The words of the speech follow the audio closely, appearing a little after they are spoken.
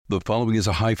The following is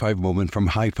a high-five moment from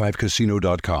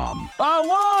highfivecasino.com. I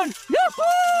won!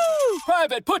 Yahoo!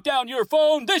 Private, put down your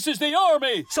phone. This is the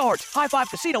Army. Sarge, High Five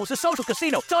Casino is a social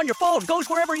casino. It's on your phone. Goes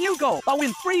wherever you go. I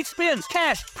win free spins,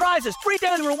 cash, prizes, free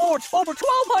daily rewards, over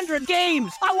 1,200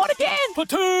 games. I won again.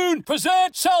 Platoon,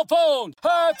 present cell phone.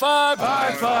 High Five.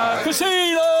 High Five.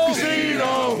 Casino.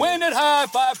 Casino. Win at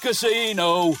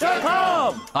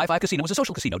highfivecasino.com. High Five Casino is a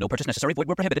social casino. No purchase necessary. Void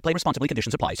where prohibited. Play responsibly.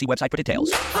 Conditions apply. See website for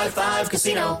details. High Five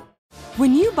Casino.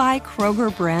 When you buy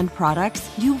Kroger brand products,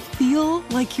 you feel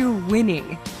like you're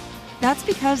winning. That's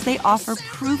because they offer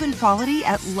proven quality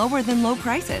at lower than low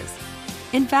prices.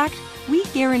 In fact, we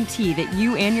guarantee that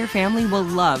you and your family will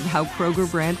love how Kroger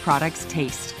brand products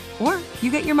taste, or you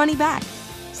get your money back.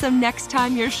 So next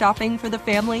time you're shopping for the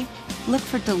family, look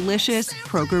for delicious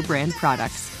Kroger brand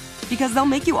products, because they'll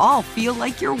make you all feel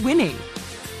like you're winning.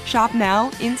 Shop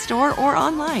now, in-store, or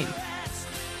online.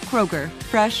 Kroger,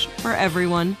 fresh for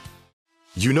everyone.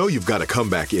 You know you've got a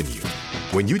comeback in you.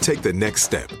 When you take the next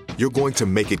step, you're going to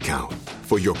make it count.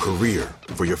 For your career,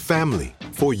 for your family,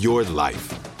 for your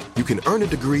life. You can earn a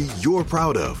degree you're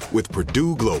proud of with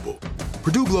Purdue Global.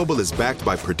 Purdue Global is backed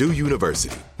by Purdue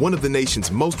University, one of the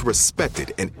nation's most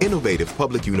respected and innovative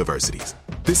public universities.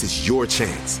 This is your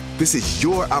chance. This is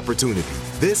your opportunity.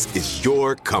 This is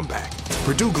your comeback.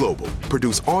 Purdue Global,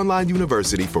 Purdue's online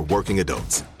university for working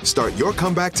adults. Start your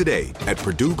comeback today at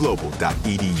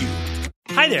purdueglobal.edu.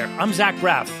 Hi there, I'm Zach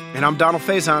Braff. And I'm Donald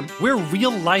Faison. We're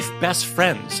real-life best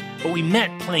friends, but we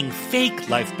met playing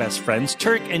fake-life best friends,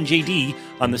 Turk and JD,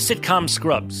 on the sitcom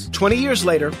Scrubs. 20 years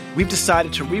later, we've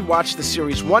decided to rewatch the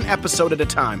series one episode at a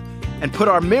time and put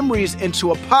our memories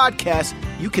into a podcast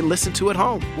you can listen to at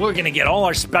home. We're going to get all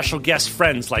our special guest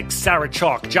friends like Sarah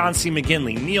Chalk, John C.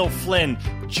 McGinley, Neil Flynn,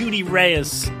 Judy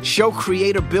Reyes. Show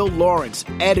creator Bill Lawrence,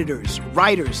 editors,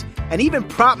 writers, and even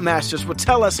prop masters will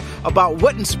tell us about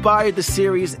what inspired the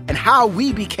series and how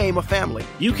we became a family.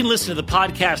 You can listen to the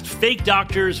podcast Fake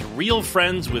Doctors, Real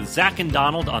Friends with Zach and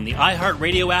Donald on the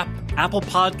iHeartRadio app, Apple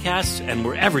Podcasts, and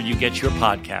wherever you get your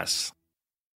podcasts.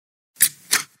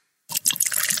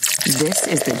 This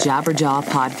is the Jabberjaw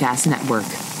Podcast Network.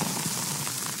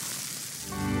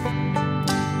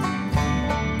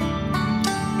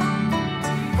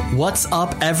 What's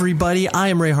up, everybody? I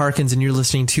am Ray Harkins, and you're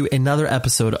listening to another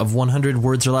episode of 100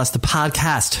 Words or Less, the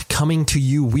podcast, coming to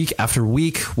you week after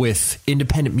week with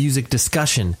independent music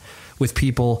discussion with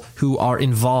people who are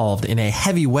involved in a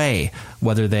heavy way,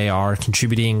 whether they are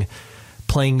contributing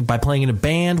playing in a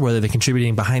band, whether they're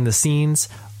contributing behind the scenes.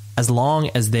 As long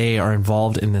as they are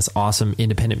involved in this awesome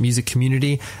independent music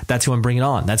community, that's who I'm bringing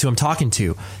on. That's who I'm talking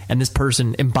to. And this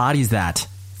person embodies that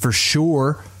for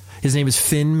sure. His name is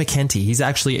Finn McKenty. He's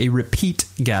actually a repeat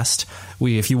guest.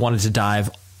 If you wanted to dive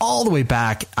all the way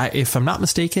back, if I'm not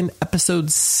mistaken,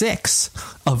 episode 6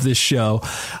 of this show,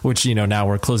 which, now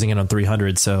we're closing in on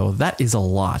 300. So that is a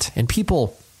lot. And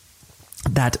people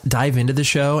that dive into the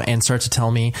show and start to tell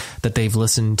me that they've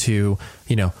listened to,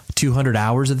 200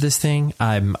 hours of this thing,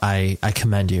 I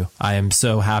commend you. I am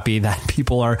so happy that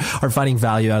people are finding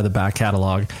value out of the back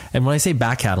catalog. And when I say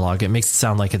back catalog, it makes it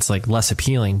sound like it's like less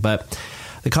appealing, but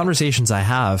the conversations I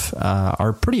have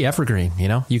are pretty evergreen.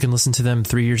 You can listen to them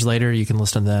 3 years later. You can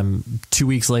listen to them 2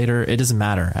 weeks later. It doesn't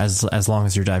matter as long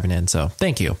as you're diving in. So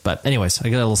thank you. But anyways, I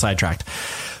got a little sidetracked.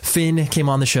 Finn came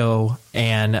on the show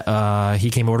and he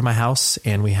came over to my house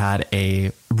and we had a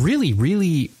really,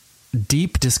 really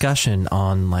deep discussion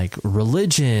on like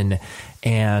religion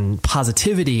and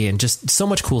positivity and just so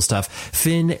much cool stuff.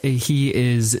 Finn, he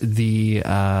is the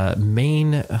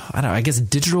main,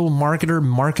 digital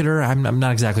marketer. I'm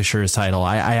not exactly sure his title.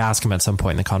 I asked him at some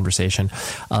point in the conversation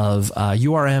of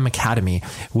URM Academy,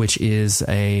 which is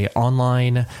a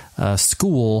online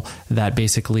school that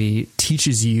basically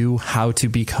teaches you how to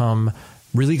become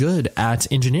really good at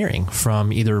engineering,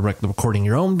 from either recording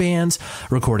your own bands,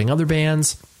 recording other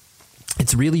bands.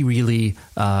 It's really, really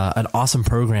an awesome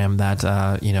program that,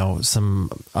 some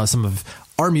of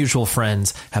our mutual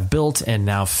friends have built, and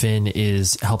now Finn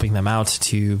is helping them out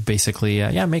to basically,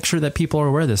 make sure that people are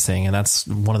aware of this thing. And that's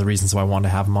one of the reasons why I wanted to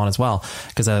have him on as well,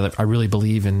 because I really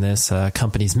believe in this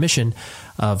company's mission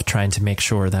of trying to make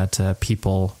sure that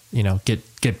people,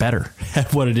 get better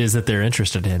at what it is that they're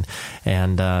interested in,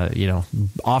 and,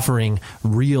 offering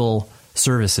real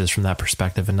services from that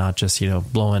perspective and not just,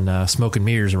 blowing smoke and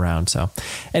mirrors around. So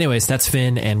anyways, that's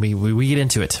Finn, and we get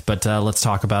into it, but let's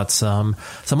talk about some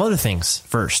other things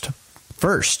first.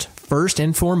 First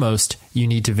and foremost, you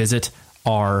need to visit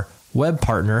our web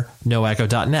partner,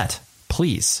 noecho.net,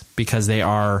 please, because they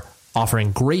are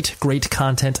offering great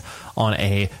content on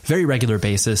a very regular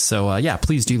basis. So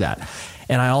please do that.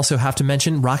 And I also have to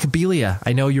mention Rockabilia.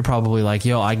 I know you're probably like,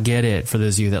 yo, I get it, for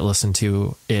those of you that listen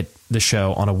to the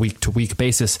show on a week-to-week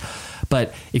basis.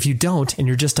 But if you don't and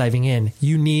you're just diving in,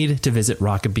 you need to visit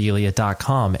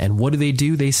rockabilia.com. And what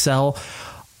do? They sell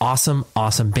awesome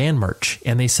band merch,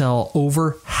 and they sell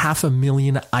over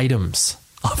 500,000 items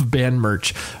of band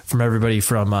merch from everybody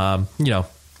from,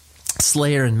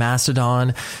 Slayer and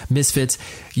Mastodon, Misfits.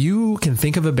 You can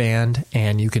think of a band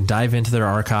and you can dive into their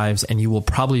archives and you will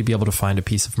probably be able to find a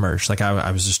piece of merch. Like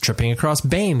I was just tripping across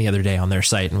Bane the other day on their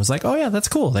site and was like, oh yeah, that's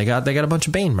cool. They got a bunch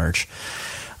of Bane merch.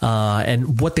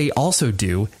 And what they also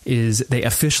do is they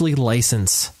officially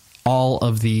license all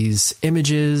of these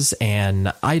images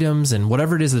and items, and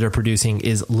whatever it is that they're producing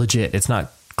is legit. It's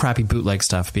not crappy bootleg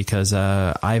stuff, because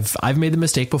I've made the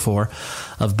mistake before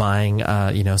of buying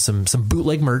some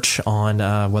bootleg merch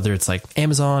on whether it's like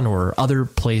Amazon or other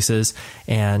places,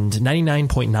 and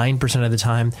 99.9% of the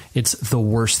time it's the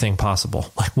worst thing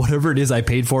possible. Like whatever it is I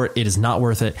paid for, it is not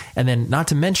worth it. And then not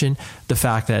to mention the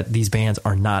fact that these bands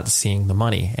are not seeing the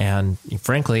money, and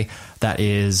frankly that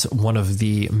is one of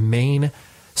the main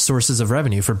sources of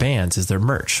revenue for bands is their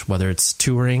merch, whether it's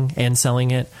touring and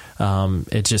selling it.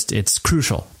 It's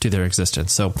crucial to their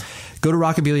existence. So go to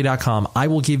rockabilia.com. I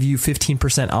will give you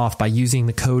 15% off by using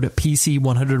the code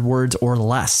PC100 words or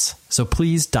less. So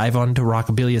please dive onto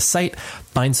Rockabilia's site,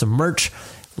 find some merch.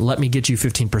 Let me get you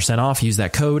 15% off. Use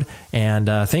that code. And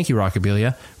thank you,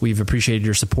 Rockabilia. We've appreciated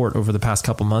your support over the past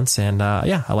couple months. And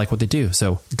I like what they do.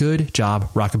 So good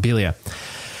job, Rockabilia.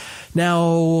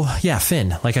 Now, yeah,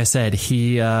 Finn, like I said,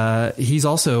 he's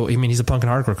also, he's a punk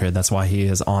and hardcore kid. That's why he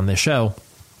is on this show.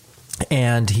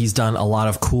 And he's done a lot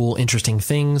of cool, interesting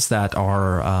things that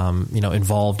are,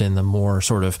 involved in the more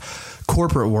sort of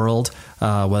corporate world,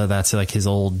 whether that's like his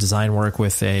old design work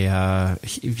with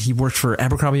he worked for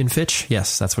Abercrombie & Fitch.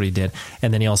 Yes, that's what he did.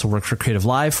 And then he also worked for Creative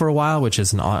Live for a while, which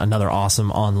is another awesome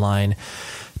online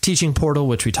teaching portal,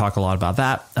 which we talk a lot about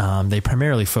that. They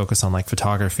primarily focus on like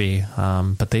photography,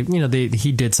 but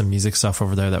he did some music stuff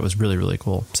over there that was really, really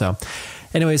cool. So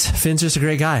anyways, Finn's just a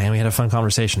great guy and we had a fun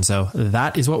conversation. So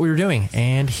that is what we were doing.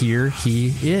 And here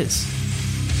he is.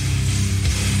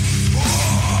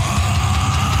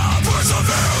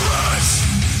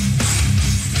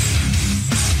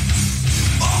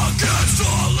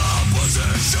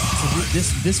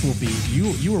 This will be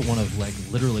you were one of like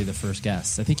literally the first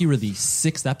guests. I think you were the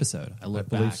 6th episode. I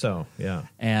believe so. Yeah.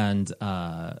 And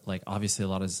like obviously a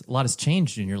lot has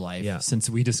changed in your life since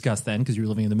we discussed then, because you were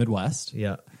living in the Midwest.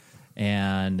 Yeah.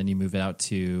 And then you moved out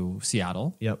to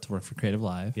Seattle. Yep. To work for Creative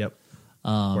Live. Yep.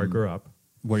 Where I grew up.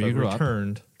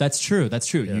 Returned. That's true.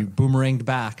 Yeah. You boomeranged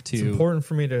back to. It's important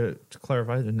for me to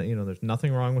clarify. There's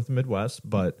nothing wrong with the Midwest,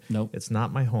 but It's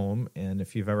not my home. And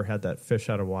if you've ever had that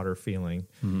fish out of water feeling,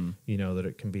 you know that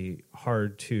it can be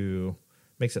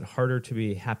makes it harder to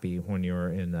be happy when you're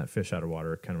in that fish out of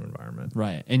water kind of environment.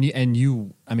 Right. And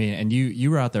you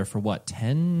were out there for what,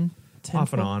 10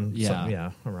 off and on.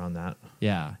 Yeah. Around that.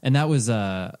 Yeah. And that was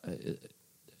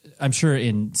I'm sure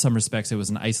in some respects it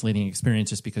was an isolating experience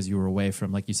just because you were away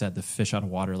from, like you said, the fish out of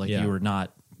water. Like you were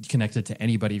not connected to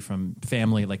anybody from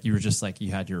family. Like you were just like,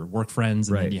 you had your work friends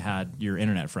and then you had your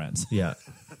internet friends. Yeah.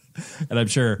 And I'm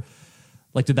sure,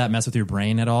 like, did that mess with your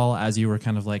brain at all as you were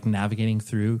kind of like navigating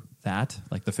through that,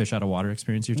 like the fish out of water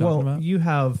experience you're talking about? You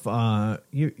have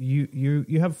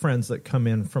you have friends that come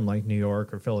in from like New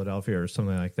York or Philadelphia or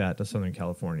something like that to Southern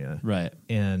California, right?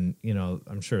 And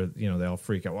I'm sure they all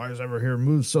freak out. Why does everyone here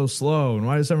move so slow? And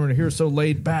why is everyone here so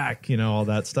laid back? All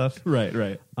that stuff.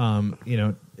 Right.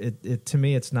 It to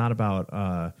me, it's not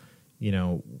about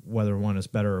whether one is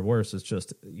better or worse. It's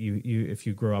just you if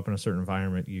you grow up in a certain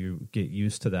environment, you get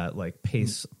used to that like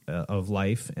pace of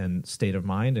life and state of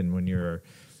mind. And when you're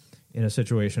in a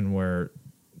situation where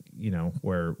you're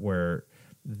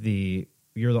the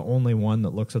only one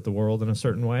that looks at the world in a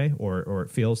certain way, or it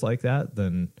feels like that,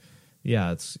 then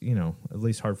it's at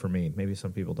least hard for me. Maybe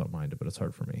some people don't mind it, but it's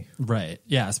hard for me. Right.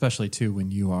 Yeah, especially too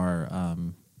when you are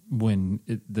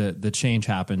the change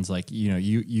happens, like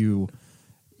you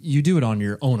do it on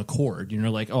your own accord. You're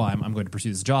like, oh, I'm going to pursue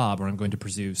this job, or I'm going to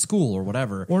pursue school, or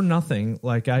whatever, or nothing,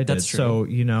 like I did. That's true.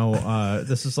 So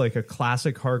this is like a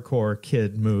classic hardcore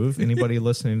kid move. Anybody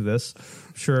listening to this,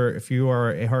 sure, if you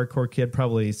are a hardcore kid,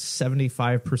 probably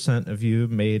 75% of you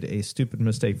made a stupid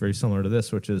mistake very similar to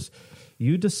this, which is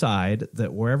you decide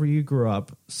that wherever you grew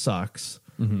up sucks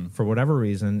for whatever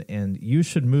reason, and you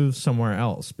should move somewhere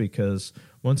else, because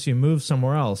once you move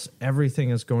somewhere else,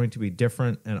 everything is going to be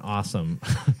different and awesome.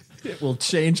 It will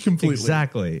change completely.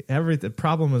 Exactly. The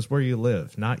problem is where you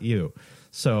live, not you.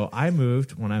 So I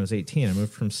moved when I was 18. I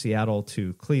moved from Seattle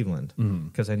to Cleveland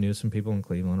because I knew some people in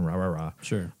Cleveland. Rah rah rah.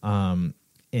 Sure.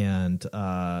 And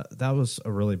that was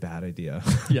a really bad idea.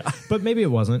 Yeah. But maybe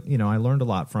it wasn't. You know, I learned a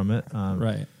lot from it.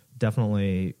 Right.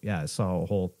 Definitely, yeah, I saw a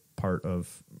whole part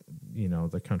of, you know,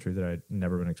 the country that I'd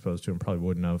never been exposed to and probably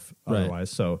wouldn't have otherwise.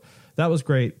 So that was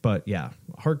great. But yeah,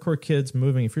 hardcore kids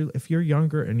moving. If you're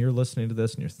younger and you're listening to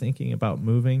this and you're thinking about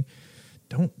moving,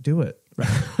 don't do it. Right.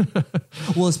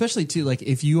 Well, especially too, like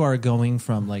if you are going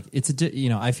from like,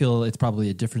 I feel it's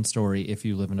probably a different story if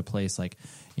you live in a place like,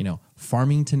 you know,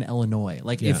 Farmington, Illinois.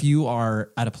 Like if you are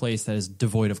at a place that is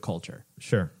devoid of culture.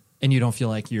 Sure. And you don't feel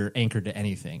like you're anchored to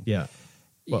anything. Yeah.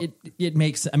 Well, it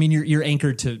makes, I mean, you're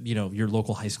anchored to, you know, your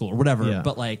local high school or whatever,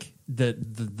 but like the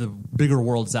bigger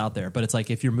world's out there. But it's like,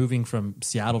 if you're moving from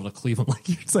Seattle to Cleveland, like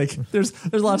it's like, there's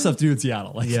a lot of stuff to do in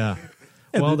Seattle. Like, yeah.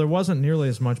 Well, there wasn't nearly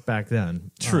as much back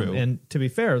then. True. And to be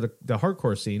fair, the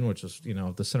hardcore scene, which is, you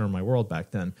know, the center of my world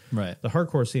back then, right? The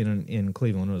hardcore scene in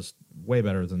Cleveland was way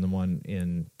better than the one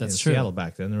in Seattle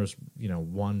back then. There was, you know,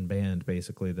 one band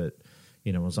basically that,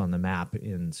 you know, was on the map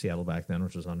in Seattle back then,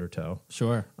 which was Undertow.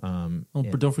 Sure.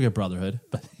 But don't forget Brotherhood.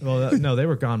 But well, no, they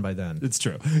were gone by then. It's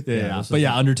true. Yeah. But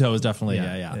yeah, Undertow was definitely,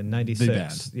 In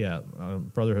 96,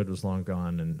 Brotherhood was long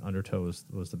gone, and Undertow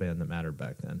was the band that mattered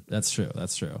back then. That's true.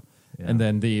 Yeah. And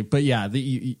then the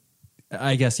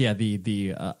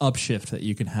upshift that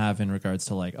you can have in regards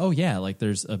to like, oh yeah, like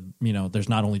there's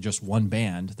not only just one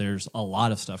band, there's a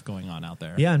lot of stuff going on out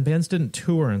there. Yeah, and bands didn't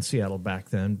tour in Seattle back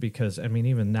then because, I mean,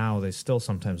 even now they still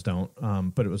sometimes don't.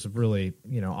 But it was really,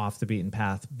 you know, off the beaten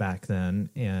path back then,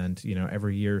 and you know,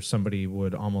 every year somebody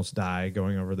would almost die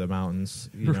going over the mountains.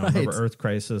 You know, I remember Earth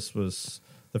Crisis was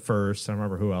the first. I don't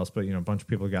remember who else, but you know, a bunch of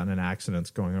people got in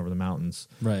accidents going over the mountains,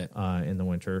 right? In the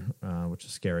winter, which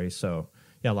is scary. So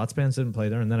yeah, lots of bands didn't play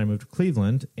there, and then I moved to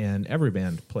Cleveland, and every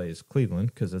band plays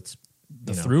Cleveland because it's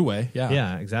the throughway.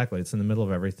 Yeah, exactly. It's in the middle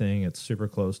of everything. It's super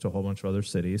close to a whole bunch of other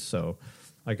cities. So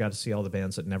I got to see all the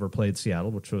bands that never played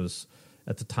Seattle, which was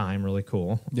at the time really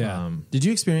cool. Yeah. Did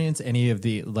you experience any of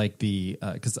the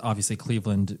because obviously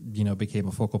Cleveland, you know, became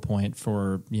a focal point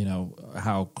for, you know,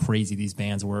 how crazy these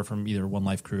bands were from either One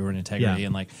Life Crew or an Integrity,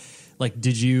 and like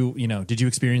did you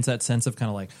experience that sense of kind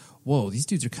of like, whoa, these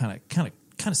dudes are kind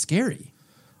of scary?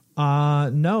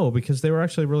 No, because they were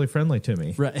actually really friendly to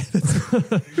me. Right.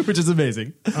 Which is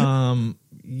amazing.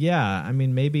 Yeah, I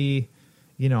mean, maybe,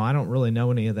 you know, I don't really know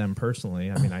any of them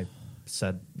personally. I mean, I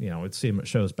said, you know, I'd see them at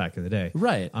shows back in the day.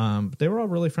 Right. But they were all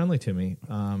really friendly to me.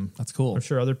 That's cool. I'm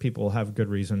sure other people have good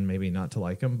reason maybe not to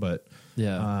like them, but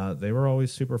they were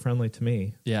always super friendly to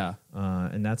me. Yeah.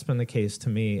 And that's been the case to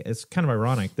me. It's kind of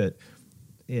ironic that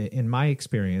in my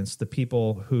experience, the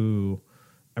people who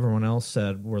everyone else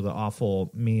said were the awful,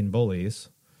 mean bullies,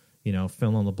 you know,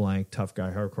 fill in the blank, tough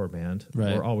guy, hardcore band,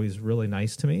 were always really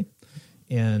nice to me.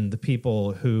 And the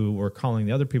people who were calling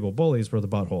the other people bullies were the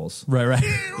buttholes. Right.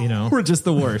 You know? We're just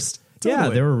the worst. Yeah,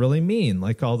 they were really mean.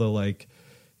 Like all the, like,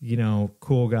 you know,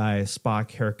 cool guy,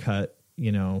 Spock haircut,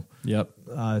 you know,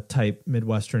 type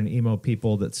Midwestern emo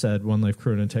people that said One Life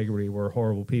Crew and Integrity were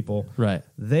horrible people. Right.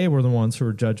 They were the ones who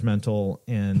were judgmental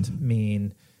and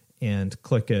mean and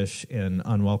cliquish and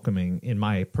unwelcoming in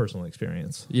my personal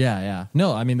experience. Yeah.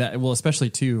 No, I mean that. Well, especially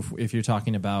too if you're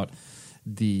talking about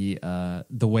the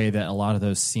way that a lot of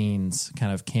those scenes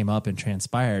kind of came up and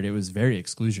transpired, it was very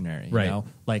exclusionary. Right. You know?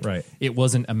 Like it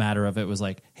wasn't a matter of, it was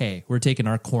like, hey, we're taking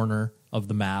our corner of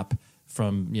the map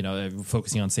from, you know,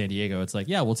 focusing on San Diego. It's like,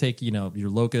 yeah, we'll take, you know, your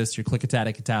Locust, your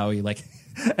Klickitat, like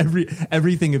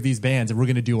everything of these bands, and we're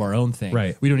going to do our own thing.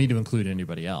 Right. We don't need to include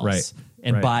anybody else. Right.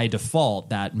 And by default,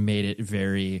 that made it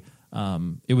very.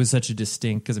 It was such a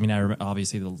distinct, because I mean,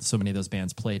 obviously so many of those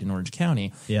bands played in Orange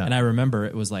County, and I remember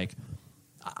it was like,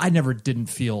 I didn't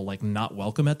feel like not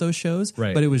welcome at those shows,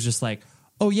 but it was just like,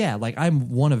 oh yeah, like I'm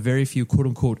one of very few quote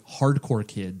unquote hardcore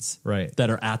kids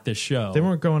that are at this show. They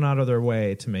weren't going out of their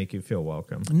way to make you feel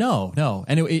welcome. No.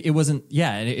 And it wasn't,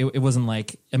 it wasn't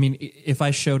like, I mean, if I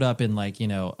showed up in like, you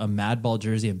know, a Madball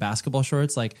jersey and basketball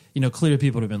shorts, like, you know, clearly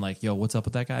people would have been like, yo, what's up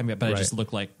with that guy? But I just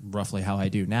look like roughly how I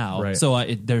do now. So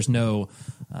there's no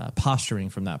posturing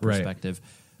from that perspective.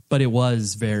 But it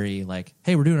was very like,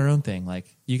 hey, we're doing our own thing. Like,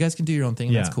 you guys can do your own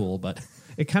thing. That's cool. But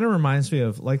it kind of reminds me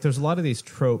of, like, there's a lot of these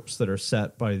tropes that are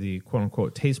set by the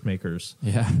quote-unquote tastemakers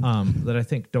that I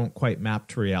think don't quite map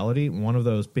to reality. One of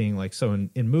those being, like, so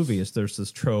in movies, there's this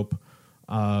trope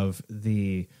of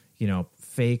the, you know,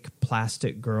 fake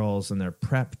plastic girls and their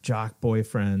prep jock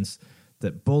boyfriends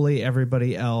that bully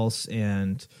everybody else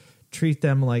and treat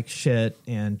them like shit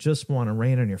and just want to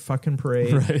rain on your fucking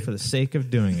parade for the sake of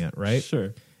doing it, right?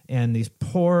 Sure. And these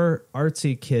poor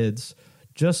artsy kids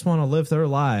just want to live their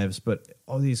lives, but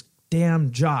all these damn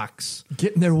jocks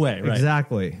get in their way, right?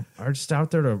 Exactly, are just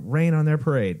out there to rain on their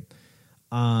parade.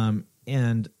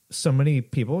 And so many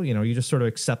people, you just sort of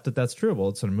accept that that's true. Well,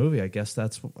 it's in a movie. I guess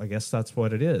that's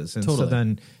what it is. And totally. So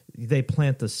then they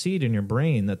plant the seed in your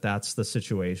brain that that's the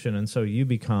situation, and so you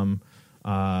become,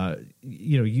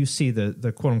 you see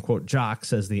the quote unquote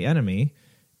jocks as the enemy.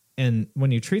 And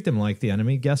when you treat them like the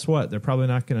enemy, guess what? They're probably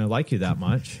not going to like you that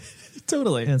much.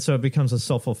 Totally. And so it becomes a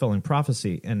self-fulfilling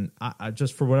prophecy. And I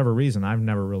just, for whatever reason, I've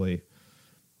never really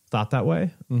thought that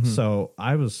way. Mm-hmm. So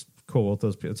I was cool with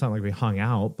those people. It's not like we hung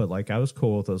out, but like I was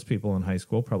cool with those people in high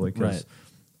school, probably because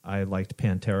I liked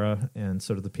Pantera and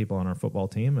so did the people on our football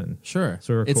team. And sure.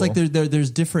 So we were it's cool. like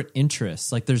there's different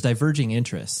interests. Like there's diverging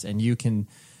interests, and you can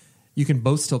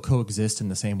both still coexist in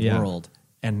the same world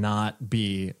and not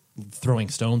be throwing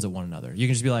stones at one another. You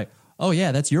can just be like, oh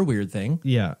yeah, that's your weird thing.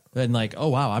 Yeah. And like, oh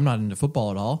wow, I'm not into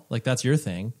football at all. Like that's your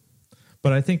thing.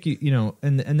 But I think,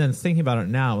 and then thinking about it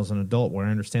now as an adult where I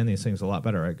understand these things a lot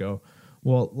better, I go,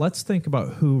 well, let's think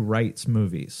about who writes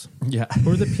movies. Yeah.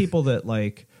 Who are the people that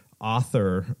like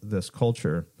author this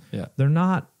culture? Yeah. They're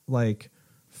not like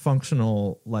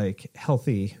functional, like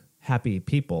healthy, happy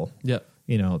people. Yeah.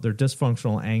 They're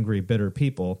dysfunctional, angry, bitter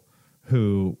people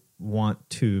who want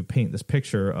to paint this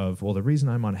picture of, well, the reason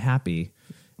I'm unhappy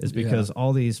is because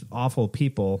all these awful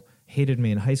people hated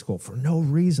me in high school for no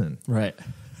reason. Right.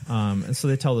 And so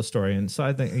they tell the story. And so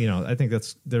I think,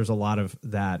 there's a lot of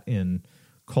that in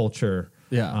culture.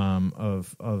 Yeah.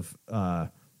 Of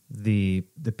the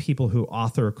people who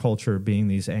author culture being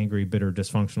these angry, bitter,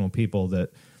 dysfunctional people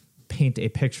that paint a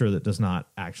picture that does not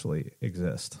actually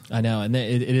exist. I know. And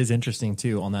it is interesting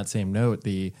too, on that same note,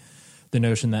 the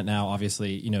notion that now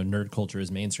obviously, nerd culture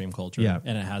is mainstream culture,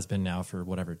 and it has been now for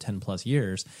whatever 10 plus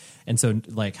years. And so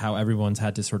like how everyone's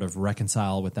had to sort of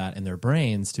reconcile with that in their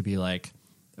brains to be like,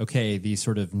 okay, these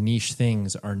sort of niche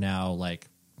things are now like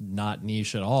not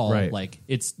niche at all. Right. Like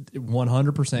it's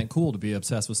 100% cool to be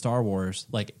obsessed with Star Wars.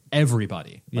 Like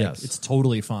everybody, like, yes, it's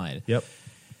totally fine. Yep.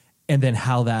 And then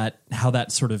how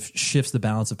that sort of shifts the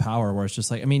balance of power, where it's just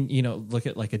like, I mean, look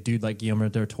at like a dude like Guillermo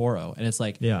del Toro, and it's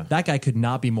like, that guy could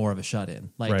not be more of a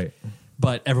shut-in. Like, right.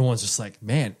 But everyone's just like,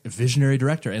 man, a visionary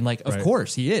director. And like, of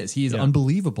course he is. He is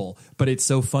unbelievable. But it's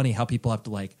so funny how people have to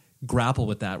like grapple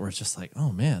with that, where it's just like,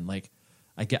 oh man, like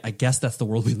I guess that's the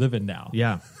world we live in now.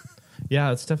 Yeah.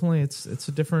 Yeah, it's definitely it's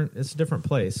a different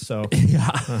place. So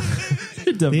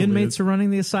the inmates are running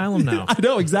the asylum now. I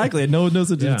know, exactly. And no one knows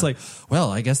what to do. Yeah. It's like,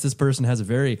 well, I guess this person has a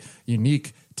very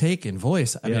unique take and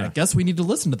voice. I mean, I guess we need to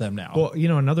listen to them now. Well,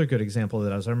 another good example of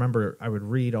that is I remember I would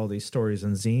read all these stories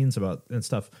and zines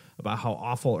about how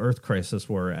awful Earth Crisis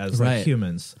were as like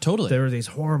humans. Totally. There were these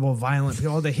horrible, violent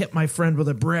people. Oh, they hit my friend with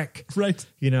a brick. Right.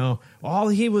 All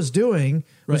he was doing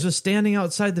was just standing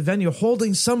outside the venue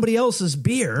holding somebody else's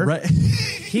beer. Right.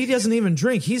 He doesn't even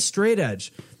drink. He's straight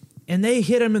edge. And they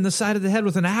hit him in the side of the head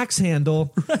with an axe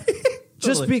handle. Right.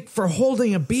 Just for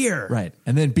holding a beer. Right.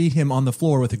 And then beat him on the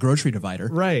floor with a grocery divider.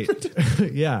 Right.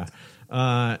 Yeah.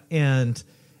 And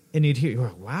you'd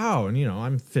hear, wow. And,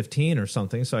 I'm 15 or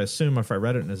something. So I assume if I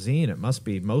read it in a zine, it must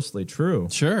be mostly true.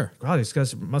 Sure. Wow, these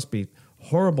guys must be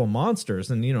horrible monsters.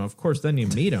 And, of course, then you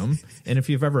meet them. And if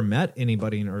you've ever met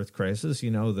anybody in Earth Crisis, you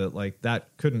know that like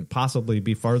that couldn't possibly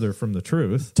be farther from the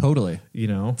truth. Totally.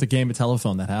 It's a game of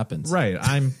telephone that happens. Right.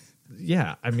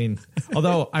 Yeah, I mean,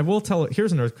 although I will tell,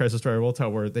 here's an Earth Crisis story I will tell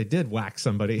where they did whack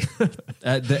somebody.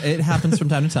 It happens from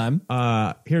time to time.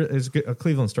 Here is a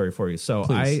Cleveland story for you. So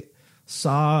Please.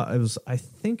 I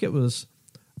think it was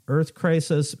Earth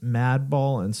Crisis,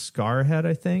 Madball, and Scarhead,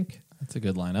 I think. That's a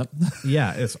good lineup.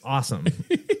 Yeah, it's awesome.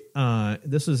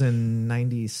 This was in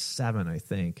 97, I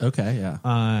think. Okay,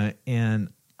 yeah. And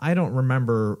I don't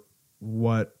remember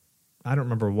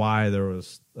why there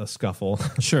was a scuffle.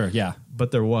 Sure, yeah.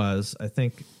 But there was. I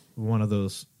think one of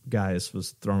those guys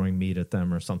was throwing meat at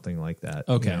them or something like that.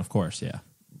 Okay, of course, yeah.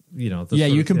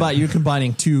 You're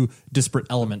combining two disparate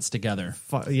elements together.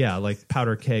 Like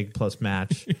powder keg plus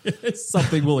match.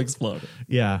 Something will explode.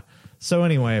 Yeah. So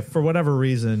anyway, for whatever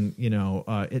reason,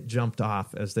 it jumped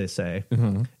off, as they say.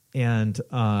 Mm-hmm.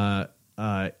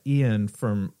 And Ian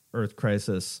from Earth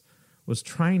Crisis was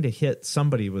trying to hit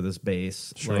somebody with his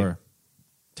bass. Sure.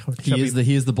 He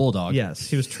is the bulldog. Yes,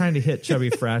 he was trying to hit Chubby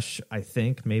Fresh, I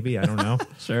think, maybe, I don't know.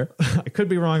 Sure. I could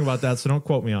be wrong about that, so don't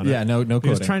quote me on it. Yeah, no quoting. He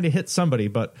was trying to hit somebody,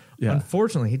 but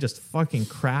unfortunately, he just fucking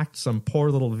cracked some poor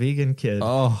little vegan kid,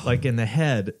 like in the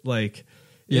head. Like,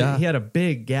 he had a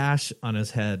big gash on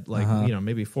his head, like,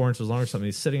 maybe 4 inches long or something.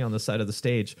 He's sitting on the side of the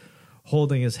stage,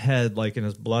 holding his head, like, and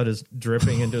his blood is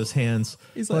dripping into his hands.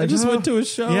 He's like, I just went to a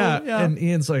show. Yeah, and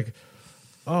Ian's like,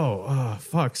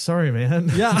 Fuck, sorry,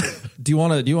 man. Yeah. Do you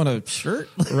want a shirt?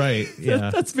 Right. Yeah.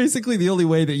 That's basically the only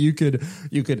way that you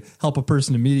could help a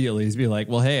person immediately is be like,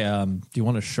 well, hey, do you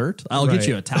want a shirt? I'll get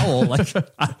you a towel. Like,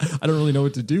 I don't really know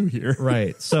what to do here.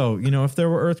 Right. So, if there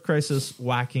were Earth Crisis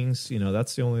whackings,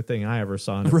 that's the only thing I ever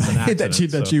saw. And it was an Right.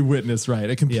 accident, that you witnessed, right?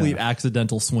 A complete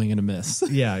accidental swing and a miss.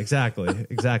 Yeah, exactly.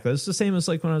 It's the same as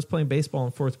like when I was playing baseball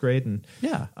in 4th grade and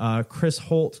Chris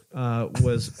Holt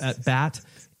was at bat.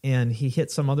 And he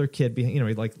hit some other kid behind,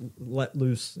 he like let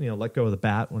go of the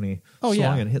bat when he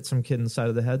swung and hit some kid in the side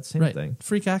of the head. Same thing.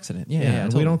 Freak accident. Yeah. And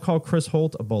Totally. we don't call Chris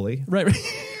Holt a bully. Right.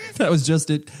 That was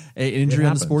just an injury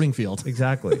on the sporting field.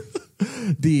 Exactly.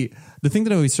 The thing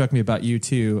that always struck me about you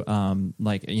too,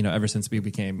 ever since we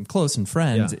became close and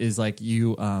friends, is like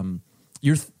you're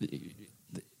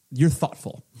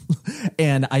thoughtful.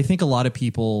 And I think a lot of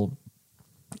people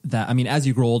as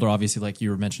you grow older, obviously, like you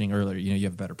were mentioning earlier, you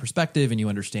have a better perspective and you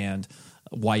understand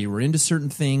why you were into certain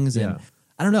things. And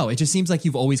I don't know, it just seems like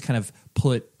you've always kind of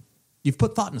put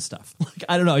thought into stuff. Like,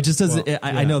 I don't know. It just doesn't,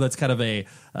 I know that's kind of a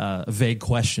vague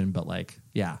question, but like,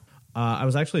 yeah. I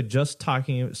was actually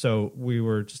we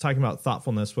were just talking about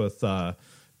thoughtfulness with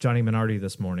Johnny Minardi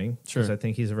this morning. Sure. Because I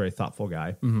think he's a very thoughtful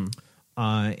guy. Mm-hmm.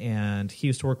 And he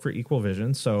used to work for Equal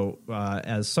Vision. So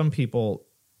as some people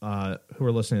who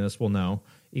are listening to this will know,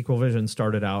 Equal Vision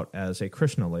started out as a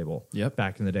Krishna label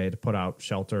back in the day to put out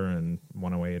Shelter and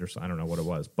 108 or so. I don't know what it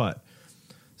was. But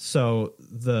so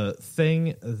the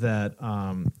thing that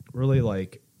really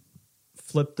like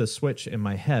flipped the switch in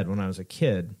my head when I was a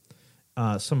kid,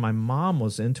 so my mom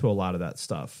was into a lot of that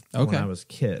stuff when I was a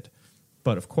kid.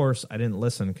 But of course, I didn't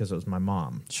listen because it was my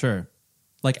mom. Sure.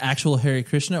 Like actual Hare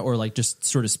Krishna or like just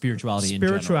sort of spirituality in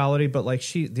general? Spirituality, but like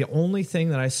the only thing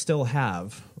that I still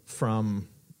have from...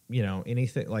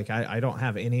 anything like I don't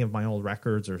have any of my old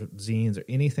records or zines or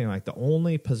anything like the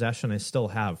only possession I still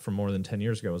have from more than 10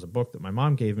 years ago is a book that my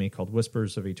mom gave me called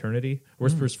Whispers from Eternity,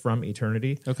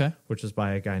 which is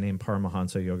by a guy named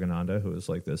Paramahansa Yogananda, who is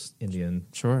like this Indian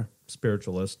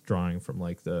spiritualist drawing from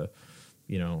like the,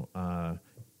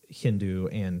 Hindu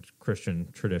and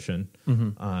Christian tradition.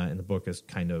 Mm-hmm. And the book is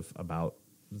kind of about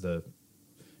the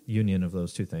union of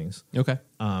those two things. Okay.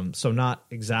 So not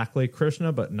exactly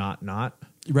Krishna, but not.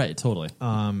 Right, totally.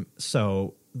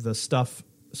 So the stuff,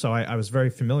 I was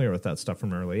very familiar with that stuff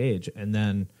from an early age. And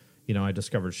then, I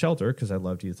discovered Shelter because I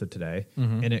loved Youth of Today.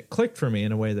 Mm-hmm. And it clicked for me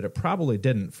in a way that it probably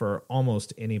didn't for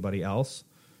almost anybody else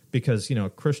because,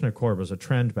 Krishna Core was a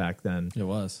trend back then. It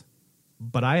was.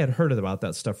 But I had heard about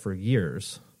that stuff for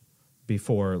years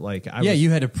before, like you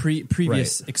had a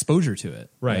previous exposure to it,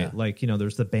 right? Like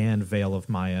there's the band Veil of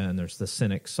Maya, and there's the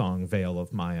Cynic song Veil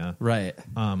of Maya, right?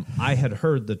 I had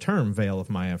heard the term Veil of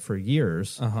Maya for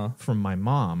years from my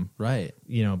mom, right?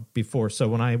 Before, so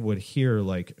when I would hear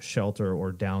like Shelter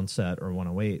or Downset or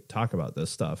 108 talk about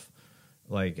this stuff,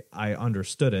 like I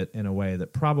understood it in a way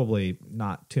that probably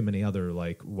not too many other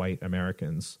like white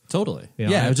Americans. Totally, it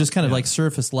was just kind of like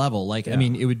surface level. Like I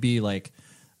mean, it would be like.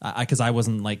 Because I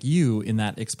wasn't like you in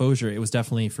that exposure. It was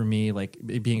definitely for me like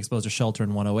being exposed to Shelter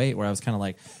in 108 where I was kind of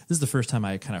like, this is the first time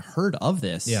I kind of heard of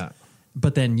this. Yeah.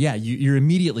 But then, you're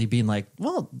immediately being like,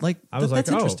 well, like, I was that's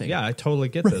like, interesting. Yeah, I totally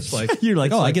get this. Like, you're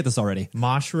like, I get this already.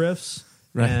 Mosh riffs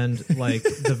and like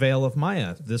the Veil of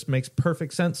Maya. This makes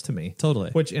perfect sense to me. Totally.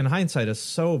 Which in hindsight is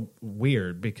so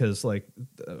weird because like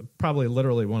probably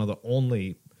literally one of the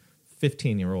only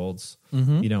 15-year-olds, in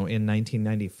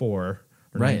 1994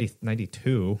 or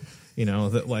 92,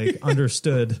 that like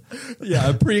understood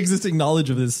a pre-existing knowledge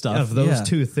of this stuff. Of those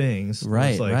two things.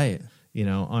 Right, like, right.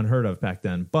 Unheard of back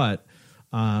then. But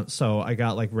so I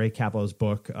got like Ray Cappo's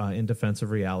book, In Defense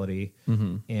of Reality,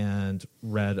 and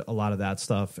read a lot of that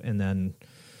stuff. And then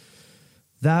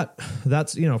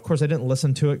that's of course I didn't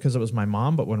listen to it because it was my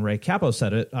mom, but when Ray Cappo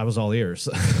said it, I was all ears.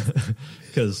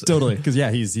 Because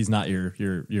he's not your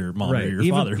mom or your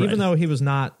father, right? Even though he was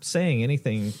not saying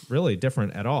anything really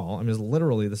different at all. I mean, it's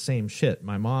literally the same shit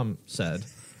my mom said.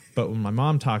 But when my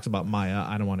mom talks about Maya,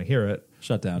 I don't want to hear it.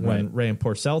 Shut down. When Ray and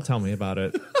Porcell tell me about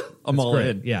it, I'm all great.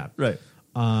 in. Yeah, right.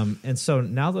 And so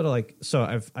now that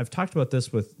I've talked about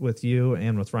this with you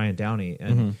and with Ryan Downey,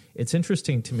 and it's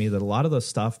interesting to me that a lot of the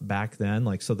stuff back then,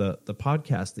 like so the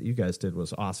podcast that you guys did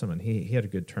was awesome, and he had a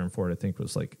good term for it. I think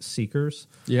was like seekers.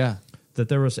 Yeah. That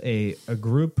there was a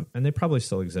group, and they probably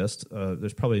still exist.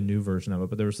 There's probably a new version of it,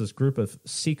 but there was this group of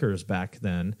seekers back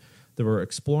then that were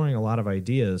exploring a lot of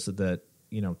ideas that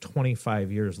 25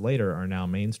 years later are now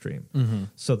mainstream. Mm-hmm.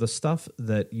 So the stuff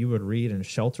that you would read in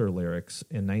Shelter lyrics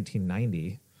in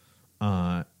 1990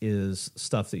 is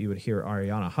stuff that you would hear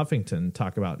Ariana Huffington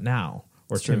talk about now,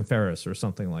 or Tim Ferriss or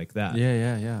something like that.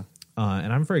 Yeah.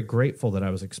 And I'm very grateful that I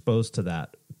was exposed to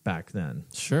that back then.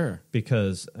 Sure.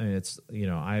 Because it's,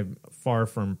 I'm far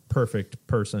from perfect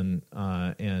person,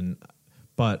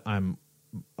 but I'm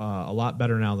a lot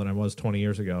better now than I was 20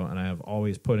 years ago. And I have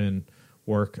always put in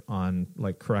work on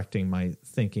like correcting my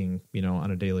thinking,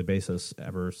 on a daily basis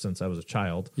ever since I was a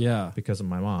child. Yeah. Because of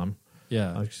my mom.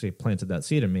 Yeah. Actually planted that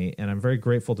seed in me. And I'm very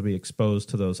grateful to be exposed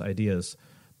to those ideas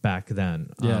back then.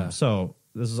 Yeah. So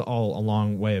this is all a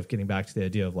long way of getting back to the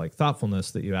idea of like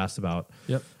thoughtfulness that you asked about.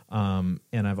 Yep. And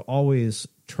I've always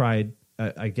tried,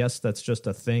 I guess that's just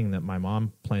a thing that my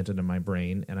mom planted in my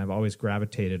brain. And I've always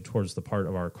gravitated towards the part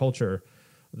of our culture,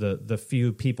 the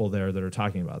few people there that are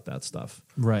talking about that stuff.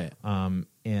 Right.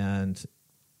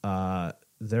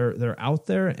 They're out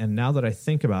there. And now that I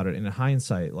think about it in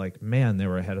hindsight, like, man, they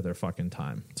were ahead of their fucking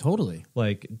time. Totally.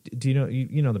 Like, do you know,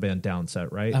 you know the band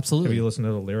Downset, right? Absolutely. Have you listened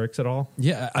to the lyrics at all?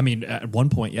 Yeah. I mean, at one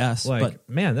point, yes. Like, but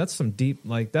man, that's some deep,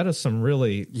 like, that is some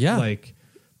really, like,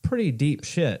 pretty deep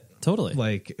shit. Totally.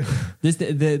 Like, this,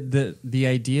 the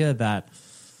idea that,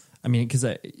 I mean, because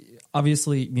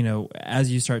obviously,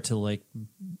 as you start to like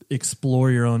explore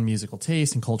your own musical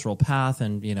taste and cultural path,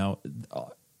 and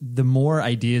the more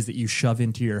ideas that you shove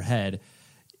into your head,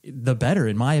 the better,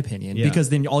 in my opinion, because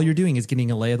then all you're doing is getting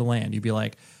a lay of the land. You'd be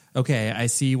like, okay, I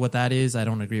see what that is. I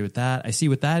don't agree with that. I see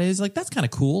what that is. Like, that's kind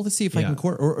of cool. Let's see if I can,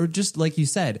 or just like you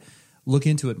said, look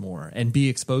into it more and be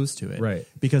exposed to it. Right.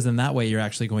 Because in that way, you're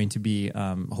actually going to be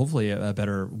hopefully a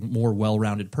better, more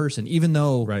well-rounded person, even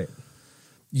though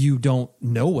you don't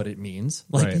know what it means.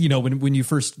 Like, when you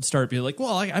first start being like,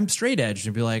 well, I'm straight edge,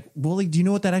 and be like, well, like, do you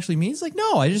know what that actually means? Like,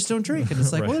 no, I just don't drink. And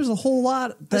it's like, well, there's a whole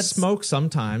lot that smoke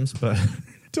sometimes, but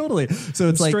totally. So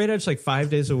it's straight edge, like 5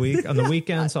 days a week. On the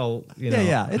weekends, I'll,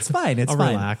 it's fine. It's I'll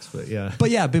fine. relax,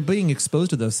 but being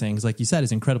exposed to those things, like you said,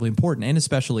 is incredibly important. And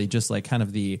especially just like kind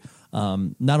of the,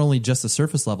 not only just the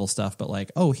surface level stuff, but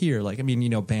like,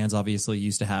 bands obviously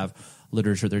used to have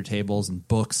literature at their tables and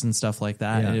books and stuff like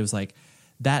that. And it was like,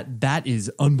 that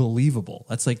is unbelievable.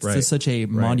 That's like such a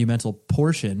monumental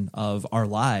portion of our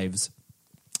lives,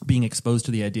 being exposed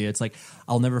to the idea. It's like,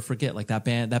 I'll never forget, like that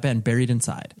band Buried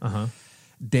Inside.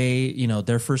 They,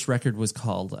 their first record was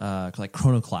called like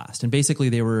Chronoclast, and basically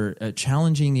they were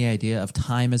challenging the idea of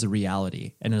time as a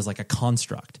reality and as like a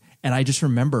construct. And I just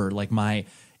remember like my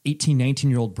 18,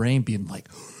 19-year-old brain being like,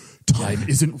 time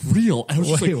isn't real. And I was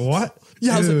just like, what?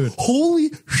 Yeah, dude. I was like,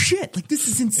 holy shit, like this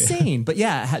is insane. But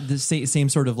yeah, it had the same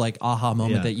sort of like aha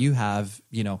moment that you have,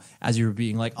 as you were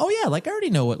being like, oh yeah, like I already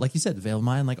know what, like you said, the Veil of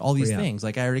Mind, like all these things.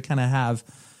 Like I already kind of have,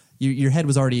 your head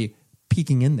was already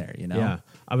peeking in there, Yeah.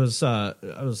 I was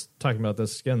talking about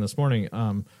this again this morning.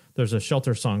 There's a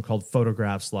Shelter song called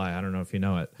Photographs Lie. I don't know if you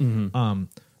know it.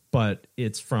 But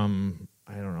it's from,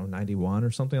 I don't know, 91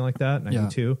 or something like that,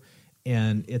 92.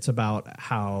 And it's about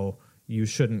how you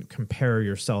shouldn't compare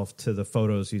yourself to the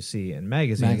photos you see in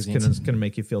magazines. It's going to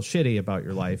make you feel shitty about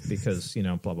your life because,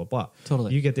 blah, blah, blah.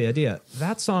 Totally. You get the idea.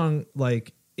 That song,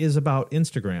 like, is about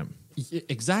Instagram.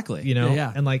 Exactly.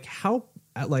 And like how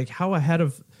ahead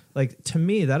of, like, to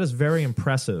me, that is very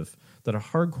impressive that a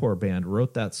hardcore band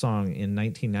wrote that song in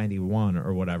 1991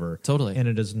 or whatever. Totally. And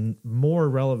it is more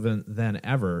relevant than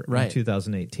ever in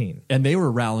 2018. And they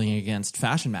were rallying against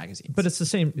fashion magazines. But it's the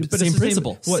same, same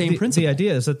principle. Same principle. The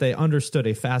idea is that they understood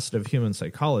a facet of human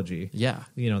psychology. Yeah.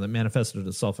 That manifested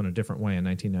itself in a different way in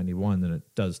 1991 than it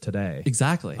does today.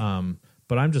 Exactly.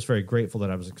 But I'm just very grateful that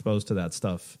I was exposed to that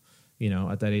stuff,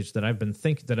 at that age, that I've been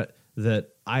that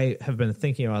I have been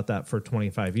thinking about that for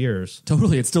 25 years.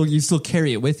 Totally. You still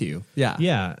carry it with you. Yeah.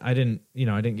 Yeah. I didn't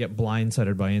get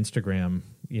blindsided by Instagram,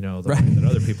 the way that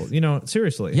other people,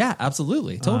 seriously. Yeah,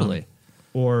 absolutely. Totally.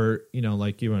 Or,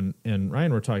 like you and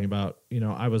Ryan were talking about,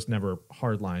 I was never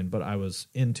hardline, but I was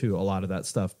into a lot of that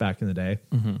stuff back in the day.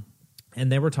 Mm-hmm.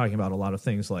 And they were talking about a lot of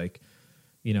things like,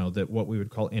 that what we would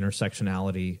call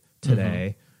intersectionality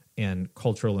today. Mm-hmm. And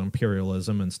cultural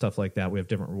imperialism and stuff like that. We have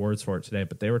different words for it today,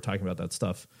 but they were talking about that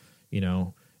stuff,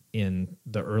 in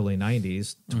the early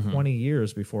 90s, 20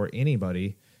 years before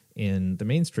anybody in the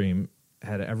mainstream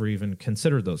had ever even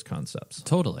considered those concepts.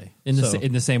 Totally. In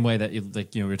the same way that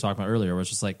we were talking about earlier, where it's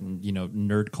just like,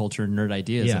 nerd culture, nerd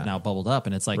ideas have now bubbled up,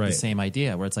 and it's like the same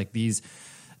idea where it's like these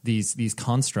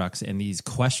constructs and these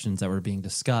questions that were being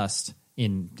discussed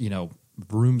in,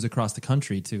 rooms across the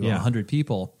country to 100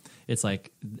 people. It's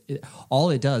like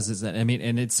all it does is that,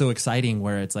 and it's so exciting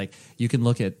where it's like you can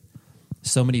look at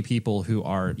so many people who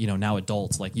are, now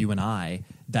adults like you and I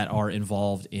that are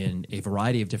involved in a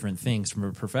variety of different things from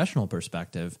a professional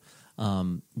perspective.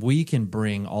 we can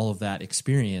bring all of that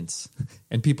experience,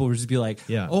 and people would just be like,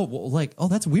 oh, well, like, oh,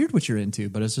 that's weird what you're into.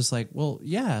 But it's just like, well,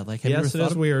 yeah, like, have you ever yes, it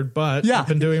thought is weird, but I've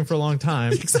been doing it for a long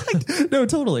time. Exactly. No,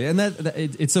 totally. And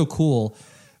it's so cool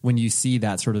when you see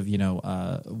that sort of,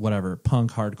 whatever,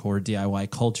 punk, hardcore, DIY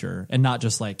culture, and not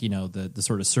just like, the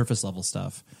sort of surface level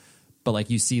stuff, but like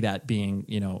you see that being,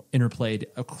 interplayed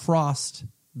across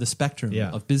the spectrum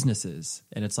of businesses.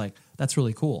 And it's like, that's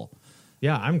really cool.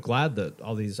 Yeah, I'm glad that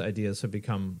all these ideas have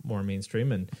become more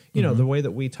mainstream. And, the way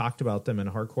that we talked about them in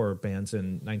hardcore bands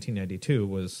in 1992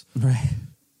 was,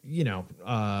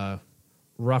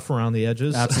 rough around the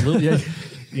edges. Absolutely.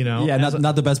 Yeah.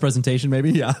 Not the best presentation,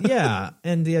 maybe. Yeah. Yeah.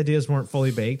 And the ideas weren't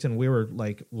fully baked, and we were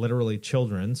like literally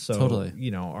children. So, totally.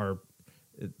 There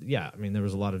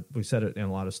was we said it in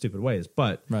a lot of stupid ways,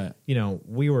 but, right.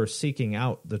 We were seeking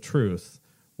out the truth,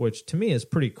 which to me is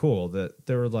pretty cool. That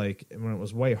they were like, when it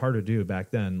was way hard to do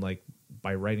back then, like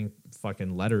by writing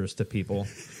fucking letters to people.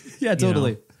 Yeah,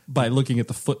 totally. By looking at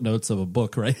the footnotes of a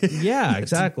book, right? Yeah,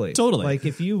 exactly. Totally. Like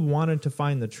if you wanted to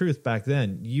find the truth back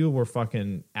then, you were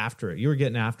fucking after it. You were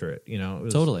getting after it. It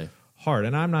was totally hard.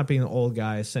 And I'm not being the old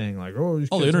guy saying like, oh,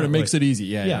 the internet makes it easy.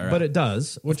 Yeah, right. But it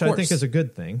does, which I think is a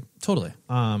good thing. Totally.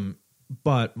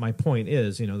 But my point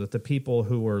is, that the people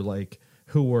who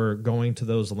were going to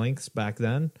those lengths back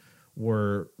then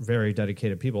were very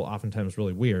dedicated people, oftentimes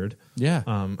really weird. Yeah.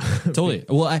 Totally.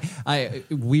 Well, I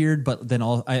weird, but then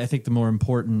I think the more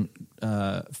important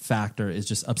factor is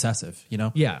just obsessive,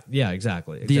 Yeah,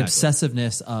 exactly. The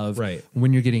obsessiveness of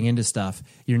when you're getting into stuff,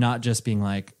 you're not just being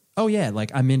like, oh yeah,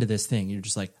 like I'm into this thing. You're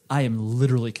just like, I am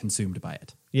literally consumed by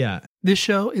it. Yeah. This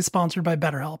show is sponsored by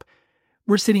BetterHelp.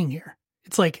 We're sitting here.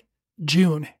 It's like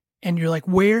June, and you're like,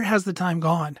 where has the time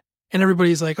gone? And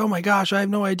everybody's like, oh my gosh, I have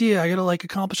no idea. I got to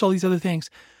accomplish all these other things.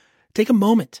 Take a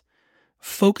moment.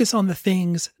 Focus on the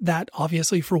things that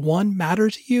obviously for one matter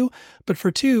to you, but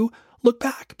for two, look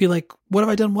back. Be like, what have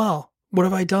I done well? What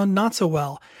have I done not so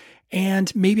well?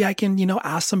 And maybe I can,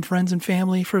 ask some friends and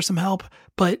family for some help.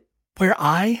 But where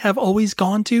I have always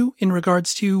gone to in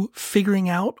regards to figuring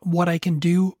out what I can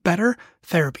do better,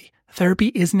 therapy. Therapy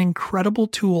is an incredible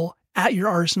tool at your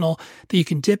arsenal that you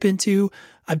can dip into.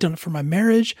 I've done it for my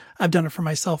marriage. I've done it for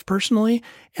myself personally.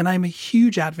 And I'm a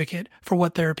huge advocate for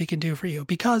what therapy can do for you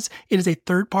because it is a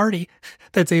third party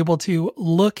that's able to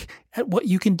look at what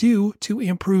you can do to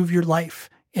improve your life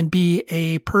and be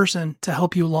a person to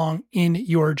help you along in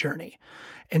your journey.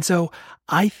 And so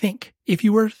I think if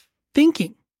you were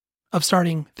thinking of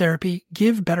starting therapy,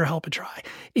 give BetterHelp a try.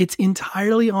 It's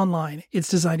entirely online. It's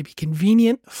designed to be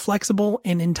convenient, flexible,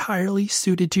 and entirely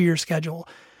suited to your schedule.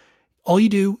 All you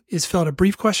do is fill out a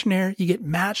brief questionnaire, you get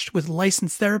matched with a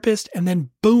licensed therapist, and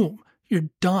then boom, you're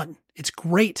done. It's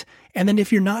great. And then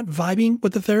if you're not vibing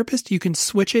with the therapist, you can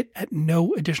switch it at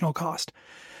no additional cost.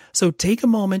 So take a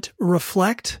moment,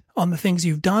 reflect on the things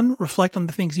you've done, reflect on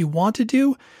the things you want to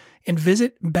do, and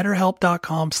visit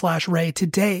betterhelp.com/Ray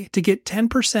today to get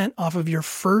 10% off of your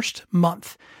first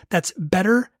month. That's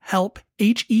BetterHelp,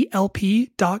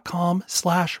 HELP.com/Ray.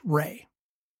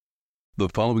 The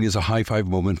following is a high-five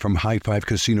moment from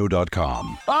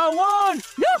highfivecasino.com. I won!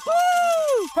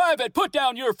 Yahoo! Private, put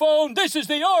down your phone. This is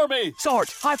the Army. Sarge,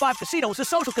 High Five Casino is a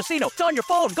social casino. It's on your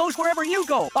phone. Goes wherever you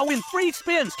go. I win free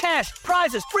spins, cash,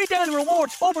 prizes, free daily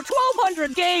rewards, over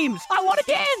 1,200 games. I won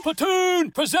again.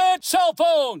 Platoon, present cell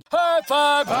phone. High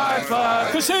Five. High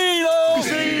Five. Casino.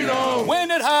 Casino. Win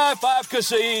at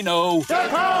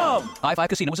highfivecasino.com. High Five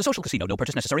Casino is a social casino. No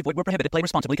purchase necessary. Void where prohibited. Play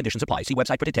responsibly. Conditions apply. See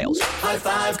website for details. High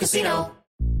Five Casino.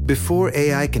 Before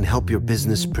AI can help your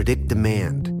business predict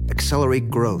demand, accelerate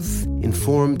growth,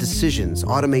 inform decisions,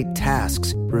 automate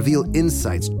tasks, reveal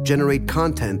insights, generate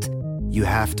content, you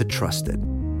have to trust it.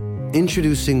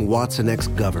 Introducing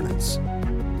watsonx Governance,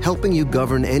 helping you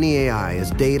govern any AI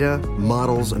as data,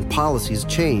 models, and policies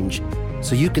change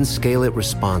so you can scale it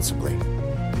responsibly.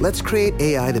 Let's create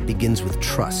AI that begins with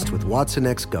trust with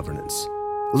watsonx Governance.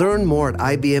 Learn more at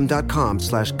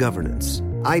ibm.com/governance.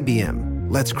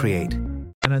 IBM, let's create.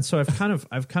 And then so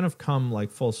I've kind of come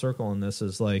like full circle in this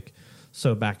is like,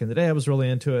 so back in the day I was really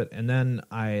into it, and then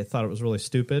I thought it was really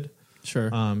stupid.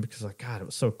 Sure. Because like, God, it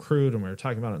was so crude and we were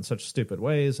talking about it in such stupid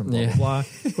ways and blah, blah, blah,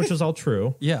 which is all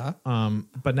true. Yeah.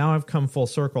 But now I've come full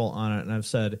circle on it and I've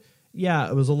said, yeah,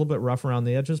 it was a little bit rough around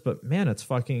the edges, but man, it's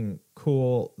fucking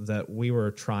cool that we were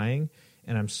trying.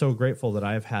 And I'm so grateful that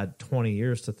I've had 20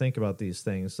 years to think about these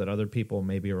things that other people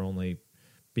maybe are only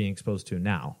being exposed to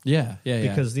now. Yeah.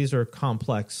 Because these are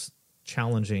complex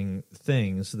challenging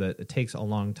things that it takes a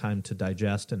long time to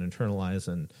digest and internalize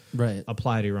and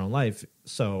apply to your own life.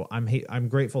 So I'm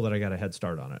grateful that I got a head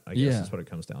start on it. I guess that's what it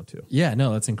comes down to. Yeah,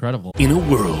 no, that's incredible. In a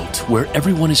world where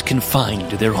everyone is confined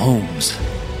to their homes,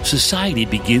 society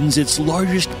begins its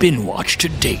largest binge watch to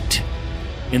date.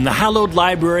 In the hallowed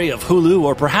library of Hulu,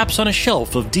 or perhaps on a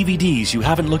shelf of DVDs you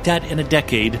haven't looked at in a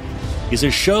decade, is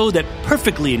a show that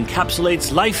perfectly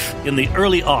encapsulates life in the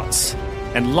early aughts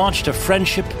and launched a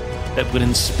friendship that would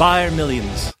inspire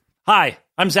millions. Hi,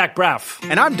 I'm Zach Braff.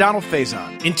 And I'm Donald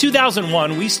Faison. In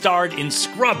 2001, we starred in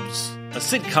Scrubs, a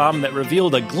sitcom that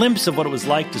revealed a glimpse of what it was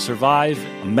like to survive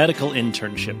a medical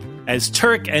internship. As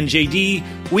Turk and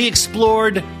JD, we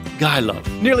explored guy love.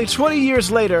 Nearly 20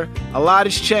 years later, a lot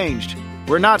has changed.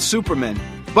 We're not Supermen,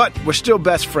 but we're still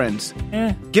best friends.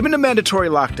 Given the mandatory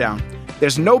lockdown,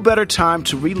 there's no better time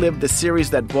to relive the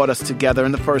series that brought us together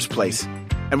in the first place.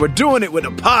 And we're doing it with a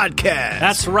podcast.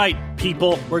 That's right,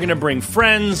 people. We're going to bring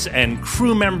friends and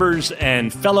crew members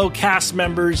and fellow cast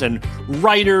members and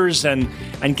writers. And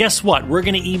guess what? We're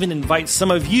going to even invite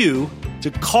some of you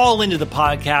to call into the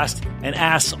podcast and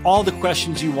ask all the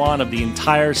questions you want of the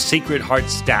entire Sacred Heart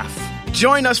staff.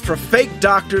 Join us for Fake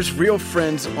Doctors, Real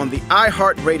Friends on the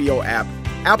iHeartRadio app,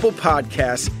 Apple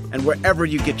Podcasts, and wherever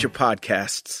you get your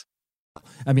podcasts.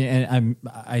 I mean, and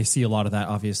I see a lot of that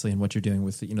obviously in what you're doing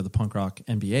with the punk rock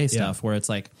NBA stuff, where it's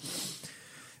like,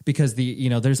 because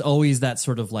there's always that